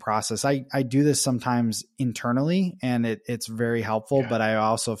exact same process. I do this sometimes internally, and it's very helpful, Yeah, but I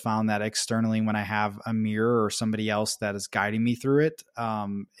also found that externally, when I have a mirror or somebody else that is guiding me through it,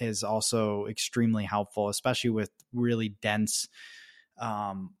 is also extremely helpful, especially with really dense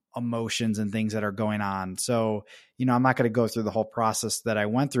emotions and things that are going on. So, I'm not going to go through the whole process that I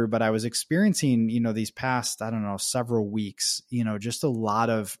went through, but I was experiencing, these past, I don't know, several weeks, just a lot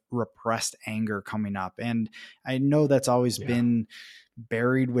of repressed anger coming up. And I know that's always yeah, been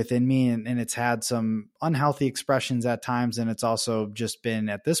buried within me, and it's had some unhealthy expressions at times. And it's also just been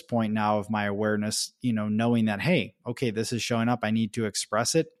at this point now of my awareness, knowing that, hey, okay, this is showing up. I need to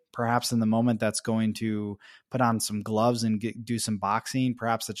express it. Perhaps in the moment that's going to put on some gloves and do some boxing.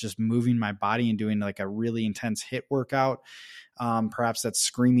 Perhaps that's just moving my body and doing like a really intense hit workout. Perhaps that's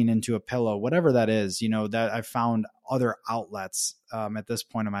screaming into a pillow, whatever that is, that I've found other outlets at this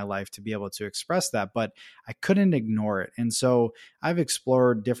point in my life to be able to express that, but I couldn't ignore it. And so I've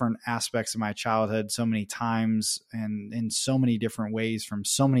explored different aspects of my childhood so many times and in so many different ways from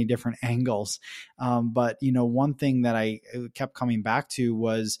so many different angles. But, one thing that I kept coming back to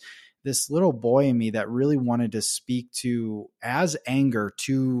was this little boy in me that really wanted to speak to as anger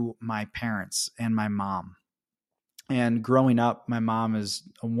to my parents and my mom. And growing up, my mom is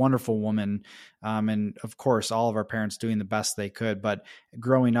a wonderful woman. And of course, all of our parents doing the best they could. But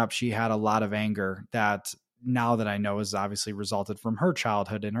growing up, she had a lot of anger that, now that I know, has obviously resulted from her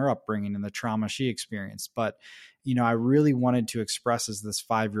childhood and her upbringing and the trauma she experienced. But, I really wanted to express, as this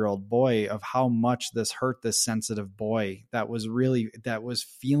 5-year-old boy, of how much this hurt this sensitive boy that was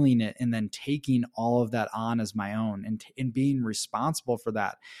feeling it, and then taking all of that on as my own, and being responsible for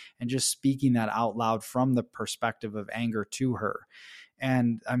that, and just speaking that out loud from the perspective of anger to her.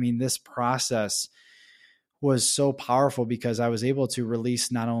 And I mean, this process was so powerful because I was able to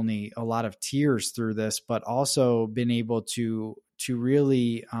release not only a lot of tears through this, but also been able to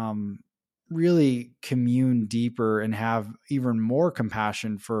really commune deeper and have even more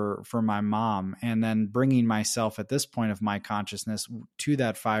compassion for my mom, and then bringing myself at this point of my consciousness to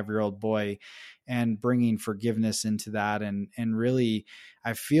that 5-year-old boy, and bringing forgiveness into that. And really,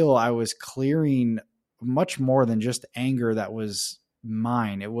 I feel I was clearing much more than just anger that was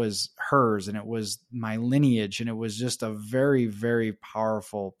mine. It was hers, and it was my lineage, and it was just a very, very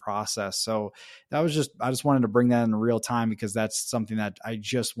powerful process. So I just wanted to bring that in real time, because that's something that I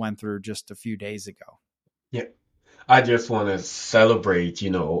just went through just a few days ago. yeah. I just want to celebrate,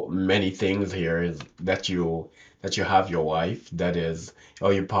 many things here is that you have your wife that is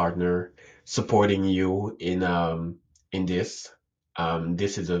or your partner supporting you in this.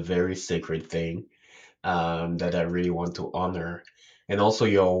 This is a very sacred thing that I really want to honor. And also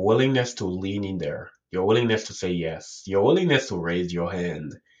your willingness to lean in there, your willingness to say yes, your willingness to raise your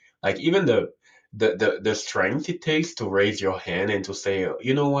hand. Like even the strength it takes to raise your hand and to say,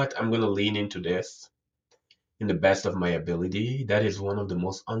 you know what, I'm gonna lean into this in the best of my ability. That is one of the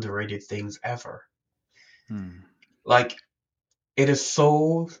most underrated things ever. Hmm. Like it is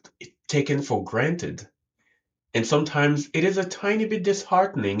so taken for granted. And sometimes it is a tiny bit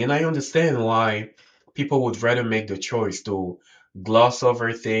disheartening, and I understand why people would rather make the choice to gloss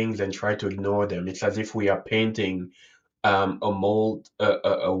over things and try to ignore them. It's as if we are painting a wall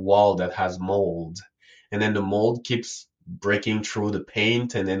that has mold, and then the mold keeps breaking through the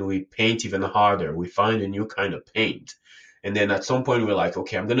paint, and then we paint even harder. We find a new kind of paint, and then at some point we're like,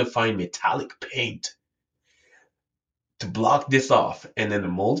 okay, I'm gonna find metallic paint to block this off, and then the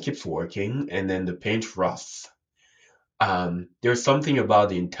mold keeps working, and then the paint rusts. There's something about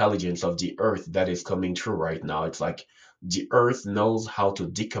the intelligence of the earth that is coming through right now. It's like the earth knows how to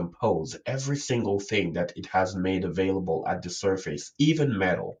decompose every single thing that it has made available at the surface, even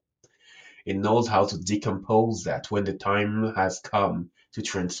metal. It knows how to decompose that when the time has come to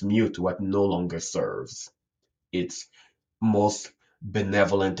transmute what no longer serves its most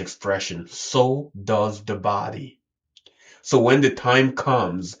benevolent expression. So does the body. So when the time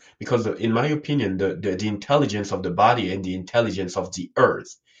comes, because in my opinion, the intelligence of the body and the intelligence of the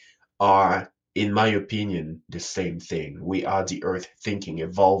earth are, in my opinion, the same thing. We are the earth thinking,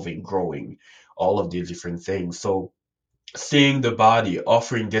 evolving, growing, all of these different things. So seeing the body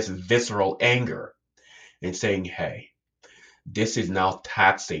offering this visceral anger and saying, hey, this is now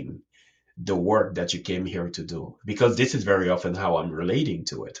taxing the work that you came here to do. Because this is very often how I'm relating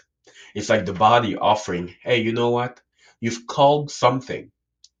to it. It's like the body offering, hey, you know what? You've called something.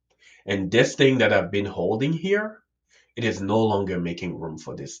 And this thing that I've been holding here, it is no longer making room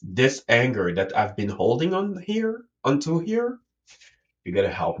for this. This anger that I've been holding on here, onto here, you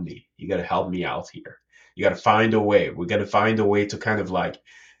gotta help me. You gotta help me out here. You gotta find a way. We gotta find a way to kind of like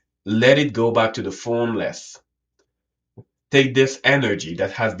let it go back to the formless. Take this energy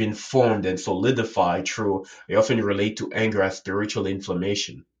that has been formed and solidified through, I often relate to anger as spiritual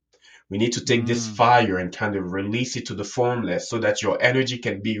inflammation. We need to take this Mm. fire and kind of release it to the formless so that your energy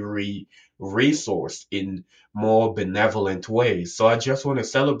can be resourced in more benevolent ways. So I just want to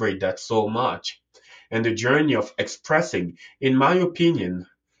celebrate that so much. And the journey of expressing, in my opinion,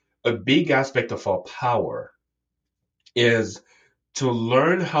 a big aspect of our power is to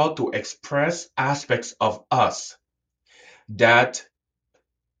learn how to express aspects of us that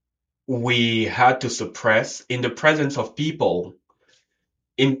we had to suppress in the presence of people,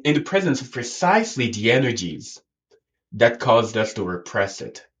 in the presence of precisely the energies that caused us to repress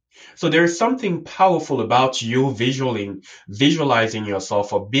it. So there is something powerful about you visualizing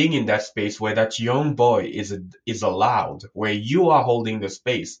yourself or being in that space where that young boy is allowed, where you are holding the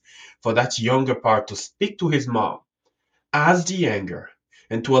space for that younger part to speak to his mom as the anger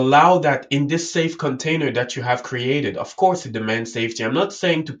and to allow that in this safe container that you have created. Of course, it demands safety. I'm not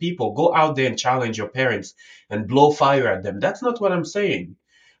saying to people, go out there and challenge your parents and blow fire at them. That's not what I'm saying.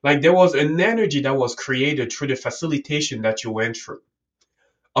 Like there was an energy that was created through the facilitation that you went through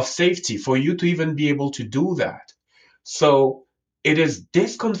of safety for you to even be able to do that. So it is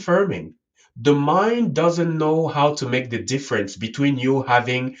disconfirming. The mind doesn't know how to make the difference between you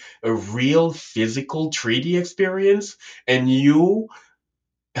having a real physical 3D experience and you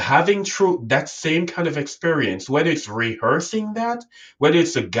having through that same kind of experience, whether it's rehearsing that, whether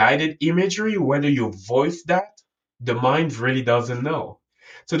it's a guided imagery, whether you voice that, the mind really doesn't know.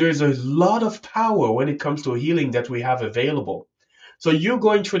 So there's a lot of power when it comes to healing that we have available. So you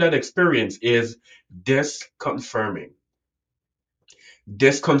going through that experience is disconfirming,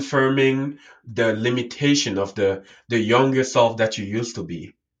 disconfirming the limitation of the younger self that you used to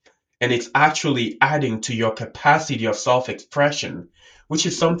be. And it's actually adding to your capacity of self-expression, which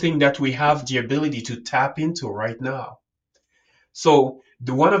is something that we have the ability to tap into right now. So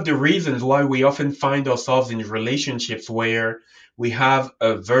one of the reasons why we often find ourselves in relationships where we have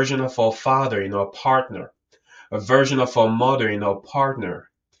a version of our father in our partner, a version of our mother in our partner,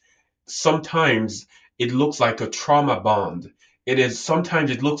 sometimes it looks like a trauma bond. It is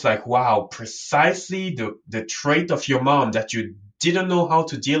sometimes it looks like, wow, precisely the trait of your mom that you didn't know how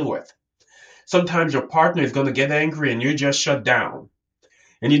to deal with. Sometimes your partner is going to get angry and you just shut down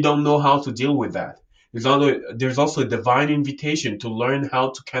and you don't know how to deal with that. There's also a divine invitation to learn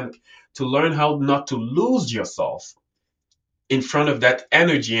how to learn how not to lose yourself in front of that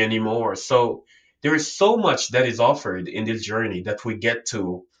energy anymore. So there is so much that is offered in this journey that we get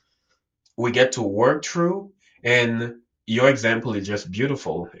to work through. And your example is just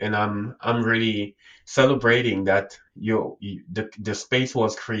beautiful, and I'm really celebrating that the space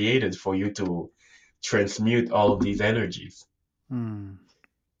was created for you to transmute all of these energies. Hmm.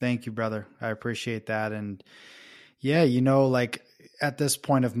 Thank you, brother. I appreciate that. And yeah, you know, like at this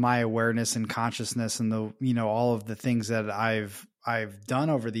point of my awareness and consciousness and the, you know, all of the things that I've done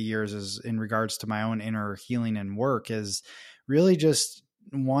over the years is in regards to my own inner healing and work is really just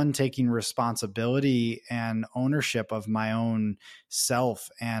one taking responsibility and ownership of my own self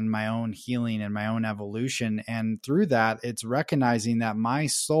and my own healing and my own evolution, and through that it's recognizing that my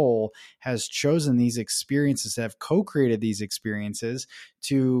soul has chosen these experiences, have co-created these experiences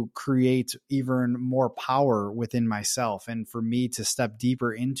to create even more power within myself and for me to step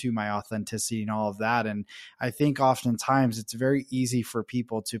deeper into my authenticity and all of that. And I think oftentimes it's very easy for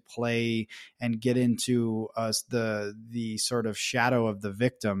people to play and get into the sort of shadow of the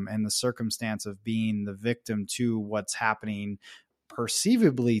victim and the circumstance of being the victim to what's happening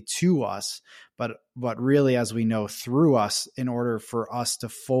perceivably to us, but really, as we know, through us, in order for us to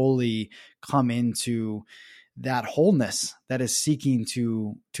fully come into that wholeness that is seeking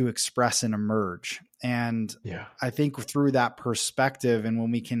to express and emerge. And Yeah. I think through that perspective, and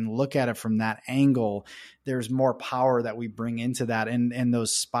when we can look at it from that angle, there's more power that we bring into that, and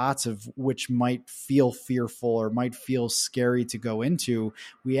those spots of which might feel fearful or might feel scary to go into,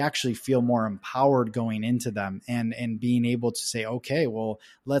 we actually feel more empowered going into them, and being able to say, okay, well,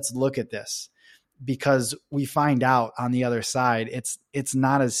 let's look at this, because we find out on the other side it's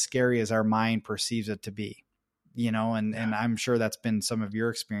not as scary as our mind perceives it to be, you know. And Yeah. I'm sure that's been some of your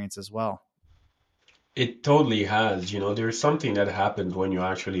experience as well. It totally has. There's something that happens when you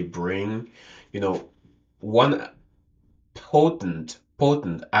actually bring, you know, one potent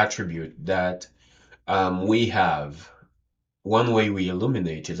attribute that we have. One way we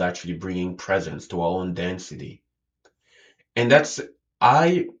illuminate is actually bringing presence to our own density, and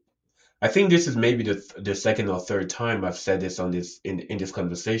I I think this is maybe the second or third time I've said this on this in this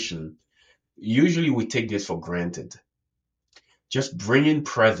conversation. Usually we take this for granted. Just bringing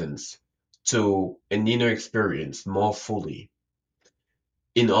presence to an inner experience more fully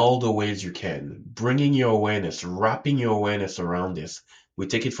in all the ways you can, bringing your awareness, wrapping your awareness around this. We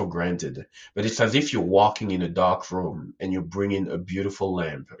take it for granted, but it's as if you're walking in a dark room and you bring in a beautiful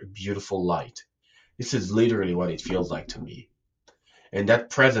lamp, a beautiful light. This is literally what it feels like to me. And that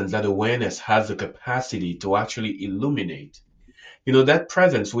presence, that awareness has the capacity to actually illuminate. That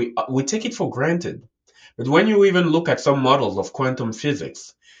presence, we take it for granted. But when you even look at some models of quantum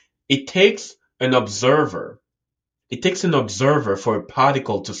physics, it takes an observer. It takes an observer for a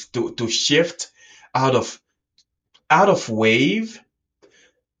particle to shift out of wave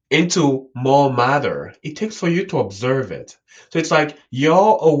into more matter. It takes for you to observe it. So it's like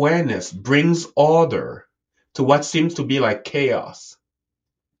your awareness brings order to what seems to be like chaos.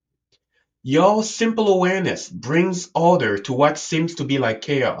 Your simple awareness brings order to what seems to be like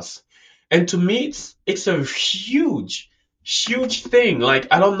chaos. And to me, it's a huge thing. Like,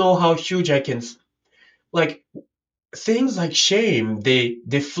 I don't know how huge I can, like, things like shame, they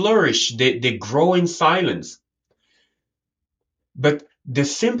flourish, they grow in silence. But the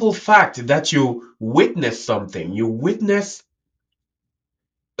simple fact that you witness something, you witness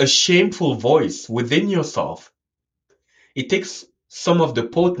a shameful voice within yourself, it takes some of the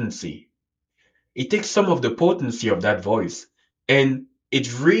potency. It takes some of the potency of that voice, and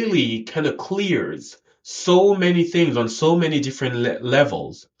it really kind of clears so many things on so many different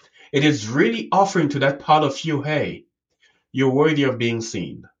levels. It is really offering to that part of you, hey, you're worthy of being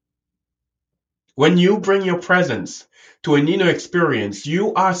seen. When you bring your presence to an inner experience,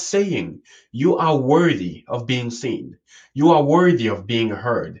 you are saying you are worthy of being seen. You are worthy of being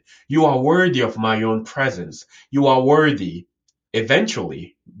heard. You are worthy of my own presence. You are worthy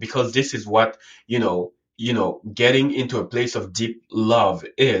eventually, because this is what, getting into a place of deep love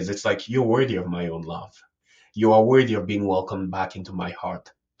is. It's like you're worthy of my own love. You are worthy of being welcomed back into my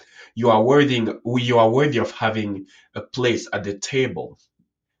heart. You are worthy of having a place at the table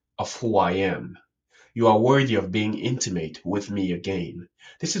of who I am. You are worthy of being intimate with me again.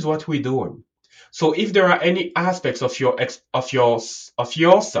 This is what we're doing. So if there are any aspects of of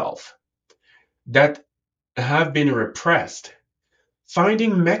yourself that have been repressed,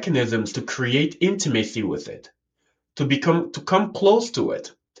 finding mechanisms to create intimacy with it, to come close to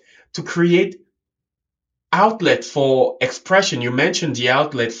it, to create outlet for expression. You mentioned the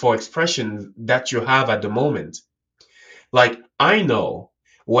outlet for expression that you have at the moment. Like, I know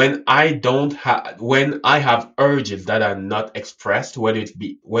when I have urges that are not expressed, whether it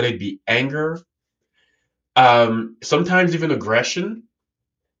be anger, sometimes even aggression,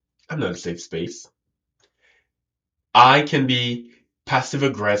 I'm not a safe space. I can be passive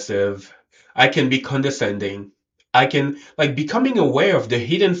aggressive. I can be condescending. I can, like, becoming aware of the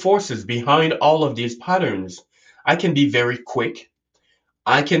hidden forces behind all of these patterns. I can be very quick.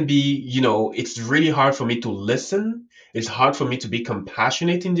 I can be, it's really hard for me to listen. It's hard for me to be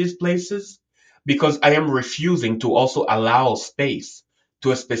compassionate in these places because I am refusing to also allow space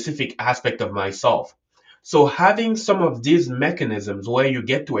to a specific aspect of myself. So having some of these mechanisms where you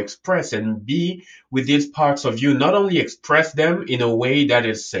get to express and be with these parts of you, not only express them in a way that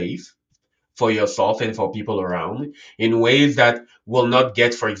is safe for yourself and for people around, in ways that will not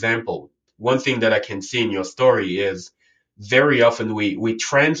get, for example, one thing that I can see in your story is very often we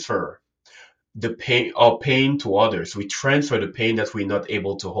transfer the pain our pain to others. We transfer the pain that we're not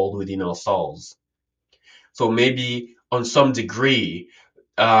able to hold within ourselves. So maybe on some degree,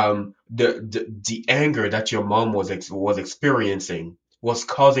 the anger that your mom was experiencing was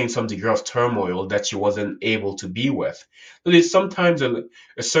causing some degree of turmoil that she wasn't able to be with. So there's sometimes a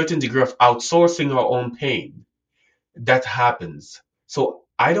certain degree of outsourcing our own pain that happens. So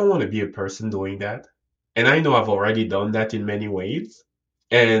I don't want to be a person doing that. And I know I've already done that in many ways.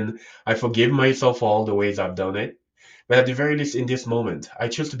 And I forgive myself for all the ways I've done it. But at the very least, in this moment, I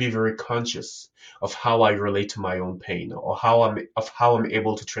choose to be very conscious of how I relate to my own pain, or how I'm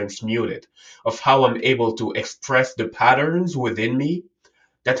able to transmute it, of how I'm able to express the patterns within me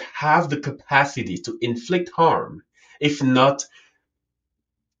that have the capacity to inflict harm, if not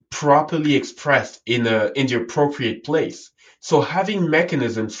properly expressed in the appropriate place. So having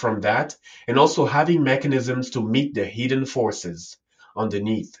mechanisms from that, and also having mechanisms to meet the hidden forces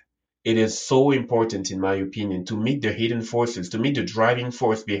underneath. It is so important, in my opinion, to meet the hidden forces, to meet the driving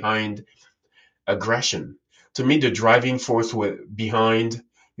force behind aggression, to meet the driving force behind,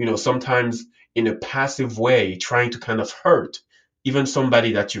 sometimes in a passive way, trying to kind of hurt even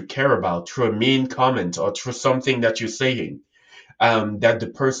somebody that you care about through a mean comment or through something that you're saying, that the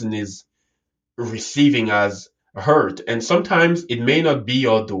person is receiving as hurt. And sometimes it may not be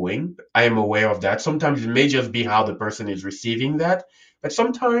your doing. I am aware of that. Sometimes it may just be how the person is receiving that. But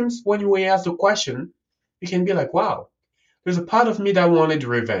sometimes when we ask the question, you can be like, wow, there's a part of me that wanted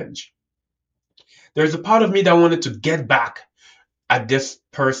revenge. There's a part of me that wanted to get back at this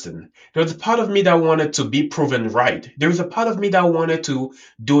person. There's a part of me that wanted to be proven right. There's a part of me that wanted to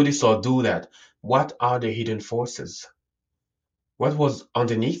do this or do that. What are the hidden forces? What was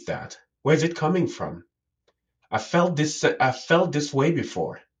underneath that? Where's it coming from? I felt this way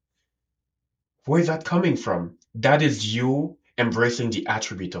before. Where is that coming from? That is you embracing the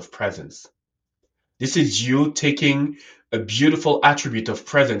attribute of presence. This is you taking a beautiful attribute of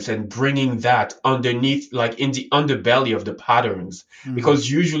presence and bringing that underneath, like in the underbelly of the patterns. Mm. Because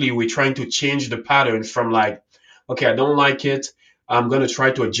usually we're trying to change the patterns from like, okay, I don't like it. I'm going to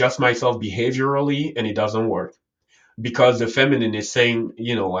try to adjust myself behaviorally, and it doesn't work because the feminine is saying,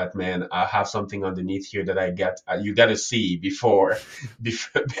 you know what, man, I have something underneath here that you got to see before,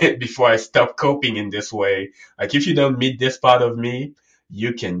 before I stop coping in this way. Like, if you don't meet this part of me,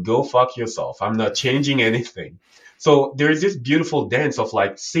 you can go fuck yourself. I'm not changing anything. So there is this beautiful dance of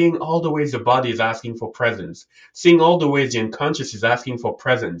like seeing all the ways the body is asking for presence, seeing all the ways the unconscious is asking for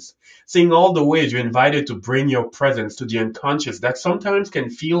presence, seeing all the ways you're invited to bring your presence to the unconscious that sometimes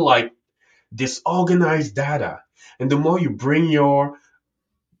can feel like disorganized data. And the more you bring your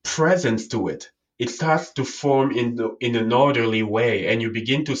presence to it, it starts to form in an orderly way, and you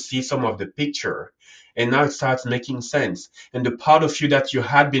begin to see some of the picture. And now it starts making sense. And the part of you that you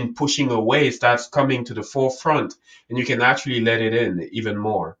had been pushing away starts coming to the forefront, and you can actually let it in even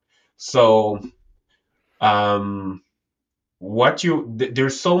more. So, um,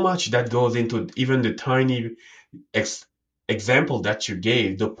 there's so much that goes into even the tiny ex- example that you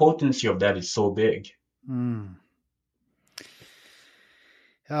gave. The potency of that is so big. Mm.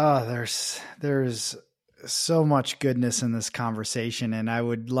 Oh, there's so much goodness in this conversation, and I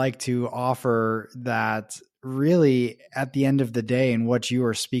would like to offer that really at the end of the day, and what you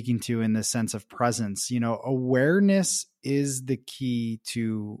are speaking to in the sense of presence, awareness is the key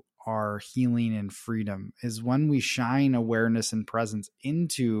to our healing and freedom. Is when we shine awareness and presence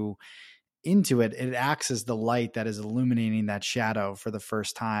into it, it acts as the light that is illuminating that shadow for the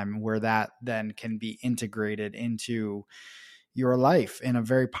first time, where that then can be integrated into your life in a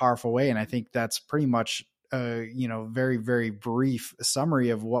very powerful way. And I think that's pretty much very, very brief summary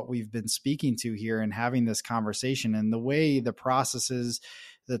of what we've been speaking to here and having this conversation, and the way the processes,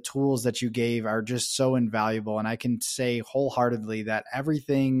 the tools that you gave are just so invaluable. And I can say wholeheartedly that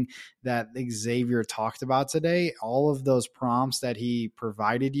everything that Xavier talked about today, all of those prompts that he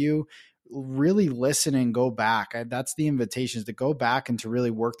provided you, really listen and go back. That's the invitation, is to go back and to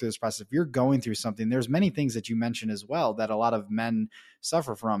really work through this process. If you're going through something, there's many things that you mentioned as well that a lot of men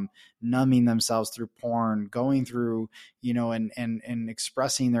suffer from: numbing themselves through porn, going through, and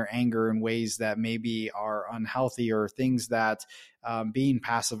expressing their anger in ways that maybe are unhealthy, or things that, being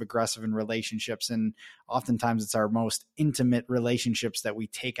passive aggressive in relationships. And oftentimes it's our most intimate relationships that we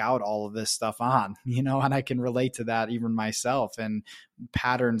take out all of this stuff on, and I can relate to that even myself, and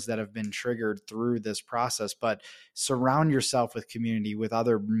patterns that have been triggered through this process. But surround yourself with community, with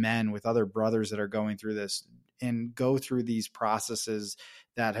other men, with other brothers that are going through this, and go through these processes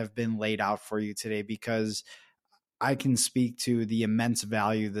that have been laid out for you today, because I can speak to the immense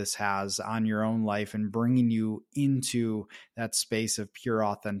value this has on your own life and bringing you into that space of pure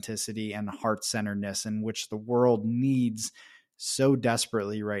authenticity and heart centeredness, in which the world needs so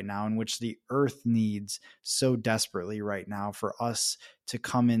desperately right now, in which the earth needs so desperately right now, for us to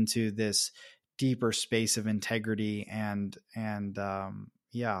come into this deeper space of integrity and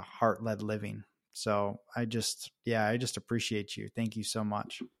heart led living. So I just appreciate you. Thank you so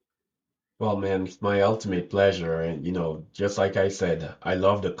much. Well, man, it's my ultimate pleasure. And, just like I said, I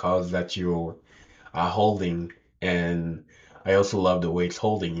love the cause that you are holding, and I also love the way it's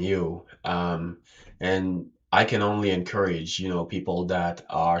holding you. And I can only encourage, people that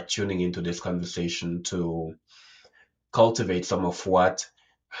are tuning into this conversation to cultivate some of what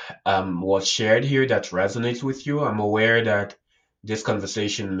was shared here that resonates with you. I'm aware that this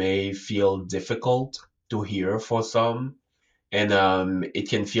conversation may feel difficult to hear for some, and it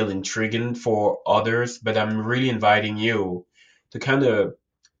can feel intriguing for others, but I'm really inviting you to kind of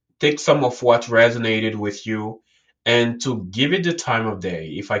take some of what resonated with you and to give it the time of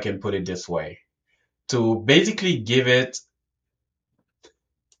day, if I can put it this way, to basically give it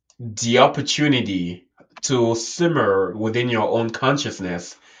the opportunity to simmer within your own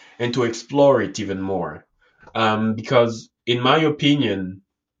consciousness and to explore it even more. Because, in my opinion,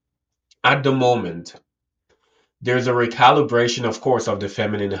 at the moment, there's a recalibration, of course, of the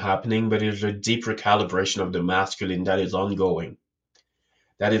feminine happening, but there's a deep recalibration of the masculine that is ongoing.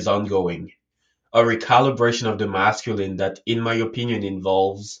 That is ongoing. A recalibration of the masculine that, in my opinion,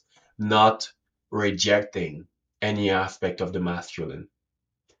 involves not rejecting any aspect of the masculine,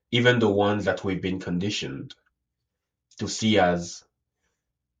 even the ones that we've been conditioned to see as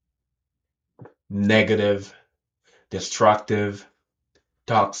negative, destructive,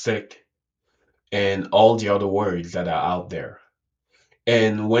 toxic, and all the other words that are out there.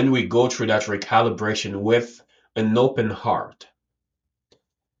 And when we go through that recalibration an open heart,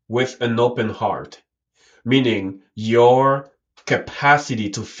 with an open heart, meaning your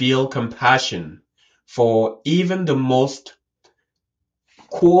capacity to feel compassion for even the most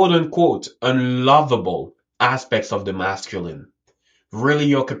quote unquote unlovable aspects of the masculine, really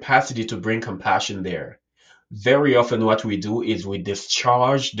your capacity to bring compassion there. Very often, what we do is we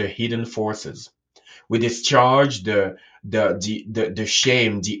discharge the hidden forces. We discharge the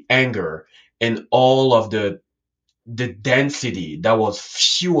shame, the anger, and all of the density that was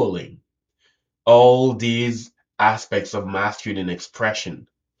fueling all these aspects of masculine expression.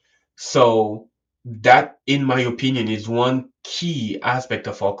 So that, in my opinion, is one key aspect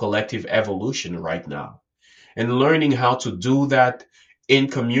of our collective evolution right now. And learning how to do that in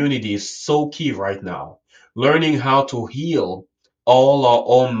community is so key right now. Learning how to heal all our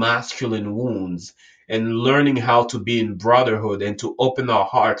own masculine wounds and learning how to be in brotherhood and to open our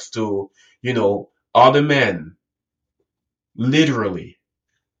hearts to, other men, literally,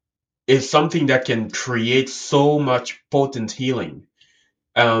 is something that can create so much potent healing.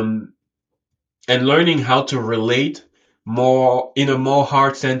 Um, and learning how to relate more in a more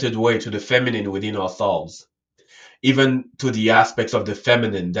heart-centered way to the feminine within ourselves, even to the aspects of the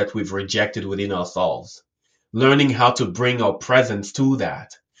feminine that we've rejected within ourselves. Learning how to bring our presence to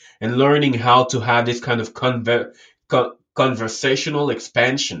that, and learning how to have this kind of conversational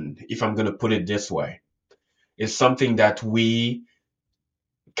expansion, if I'm going to put it this way, is something that we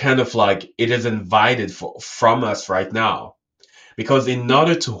kind of like it is invited from us right now. Because in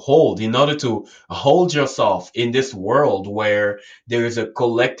order to hold yourself in this world where there is a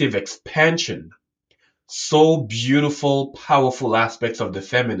collective expansion, so beautiful, powerful aspects of the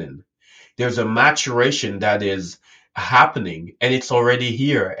feminine, there's a maturation that is happening and it's already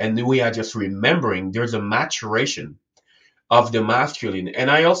here. And we are just remembering there's a maturation of the masculine. And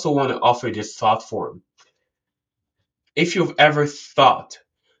I also want to offer this thought form. If you've ever thought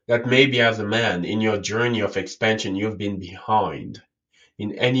that maybe as a man in your journey of expansion, you've been behind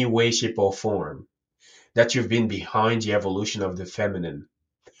in any way, shape, or form, that you've been behind the evolution of the feminine,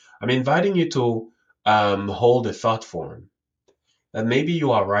 I'm inviting you to hold a thought form that maybe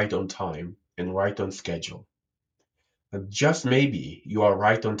you are right on time and right on schedule. And just maybe you are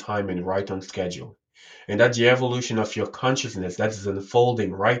right on time and right on schedule. And that the evolution of your consciousness that is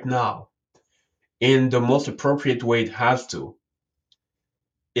unfolding right now in the most appropriate way it has to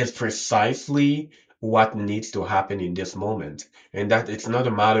is precisely what needs to happen in this moment. And that it's not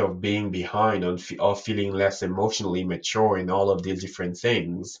a matter of being behind or feeling less emotionally mature in all of these different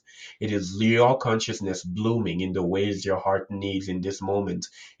things. It is your consciousness blooming in the ways your heart needs in this moment,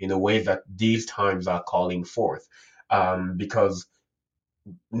 in the way that these times are calling forth. Because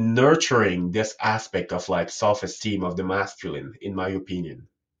nurturing this aspect of like self-esteem of the masculine, in my opinion,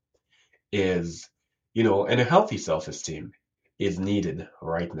 is, and a healthy self-esteem is needed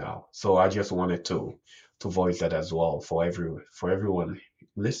right now. So I just wanted to voice that as well for everyone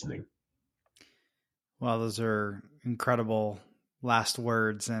listening. Well, those are incredible last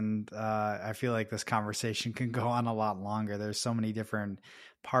words. And I feel like this conversation can go on a lot longer. There's so many different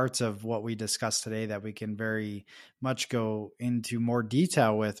parts of what we discussed today that we can very much go into more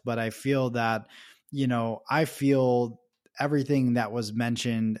detail with. But I feel that, I feel everything that was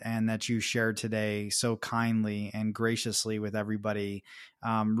mentioned and that you shared today so kindly and graciously with everybody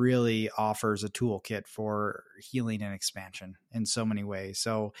really offers a toolkit for healing and expansion in so many ways.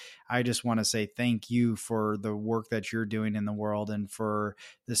 So I just want to say thank you for the work that you're doing in the world and for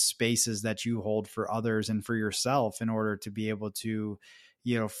the spaces that you hold for others and for yourself in order to be able to,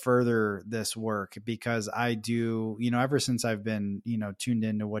 further this work. Because I do, ever since I've been, tuned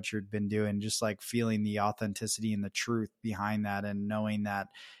into what you've been doing, just like feeling the authenticity and the truth behind that and knowing that,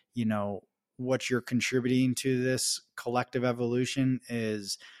 what you're contributing to this collective evolution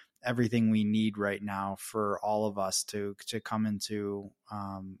is everything we need right now for all of us to come into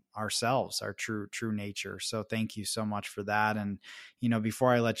ourselves, our true nature. So thank you so much for that. And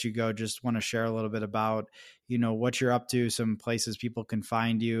before I let you go, just want to share a little bit about what you're up to, some places people can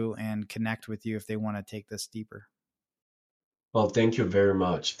find you and connect with you if they want to take this deeper. Well, thank you very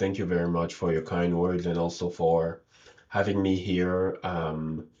much. Thank you very much for your kind words and also for having me here,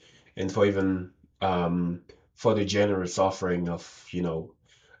 and for even for the generous offering of,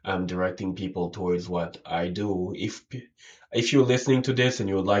 directing people towards what I do. If you're listening to this and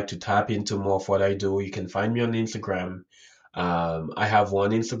you would like to tap into more of what I do, you can find me on Instagram. I have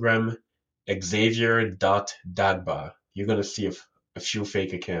one Instagram, Xavier.Dagba. You're gonna see a few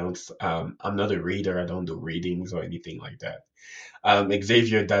fake accounts. I'm not a reader. I don't do readings or anything like that.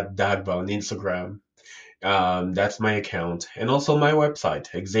 Xavier.Dagba on Instagram. That's my account. And also my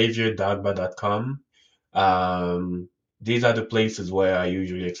website, xavierdagba.com. These are the places where I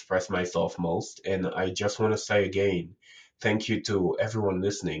usually express myself most. And I just want to say again, thank you to everyone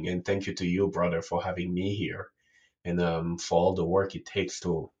listening, and thank you to you, brother, for having me here, and for all the work it takes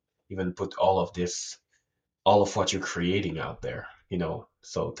to even put all of what you're creating out there.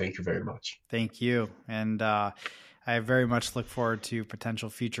 So thank you very much. Thank you. And I very much look forward to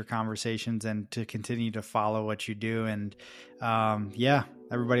potential future conversations and to continue to follow what you do. And yeah,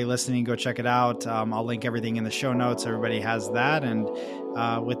 everybody listening, go check it out. I'll link everything in the show notes. Everybody has that. And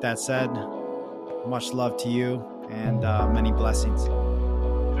with that said, much love to you and many blessings.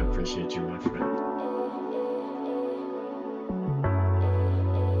 I appreciate you, my friend.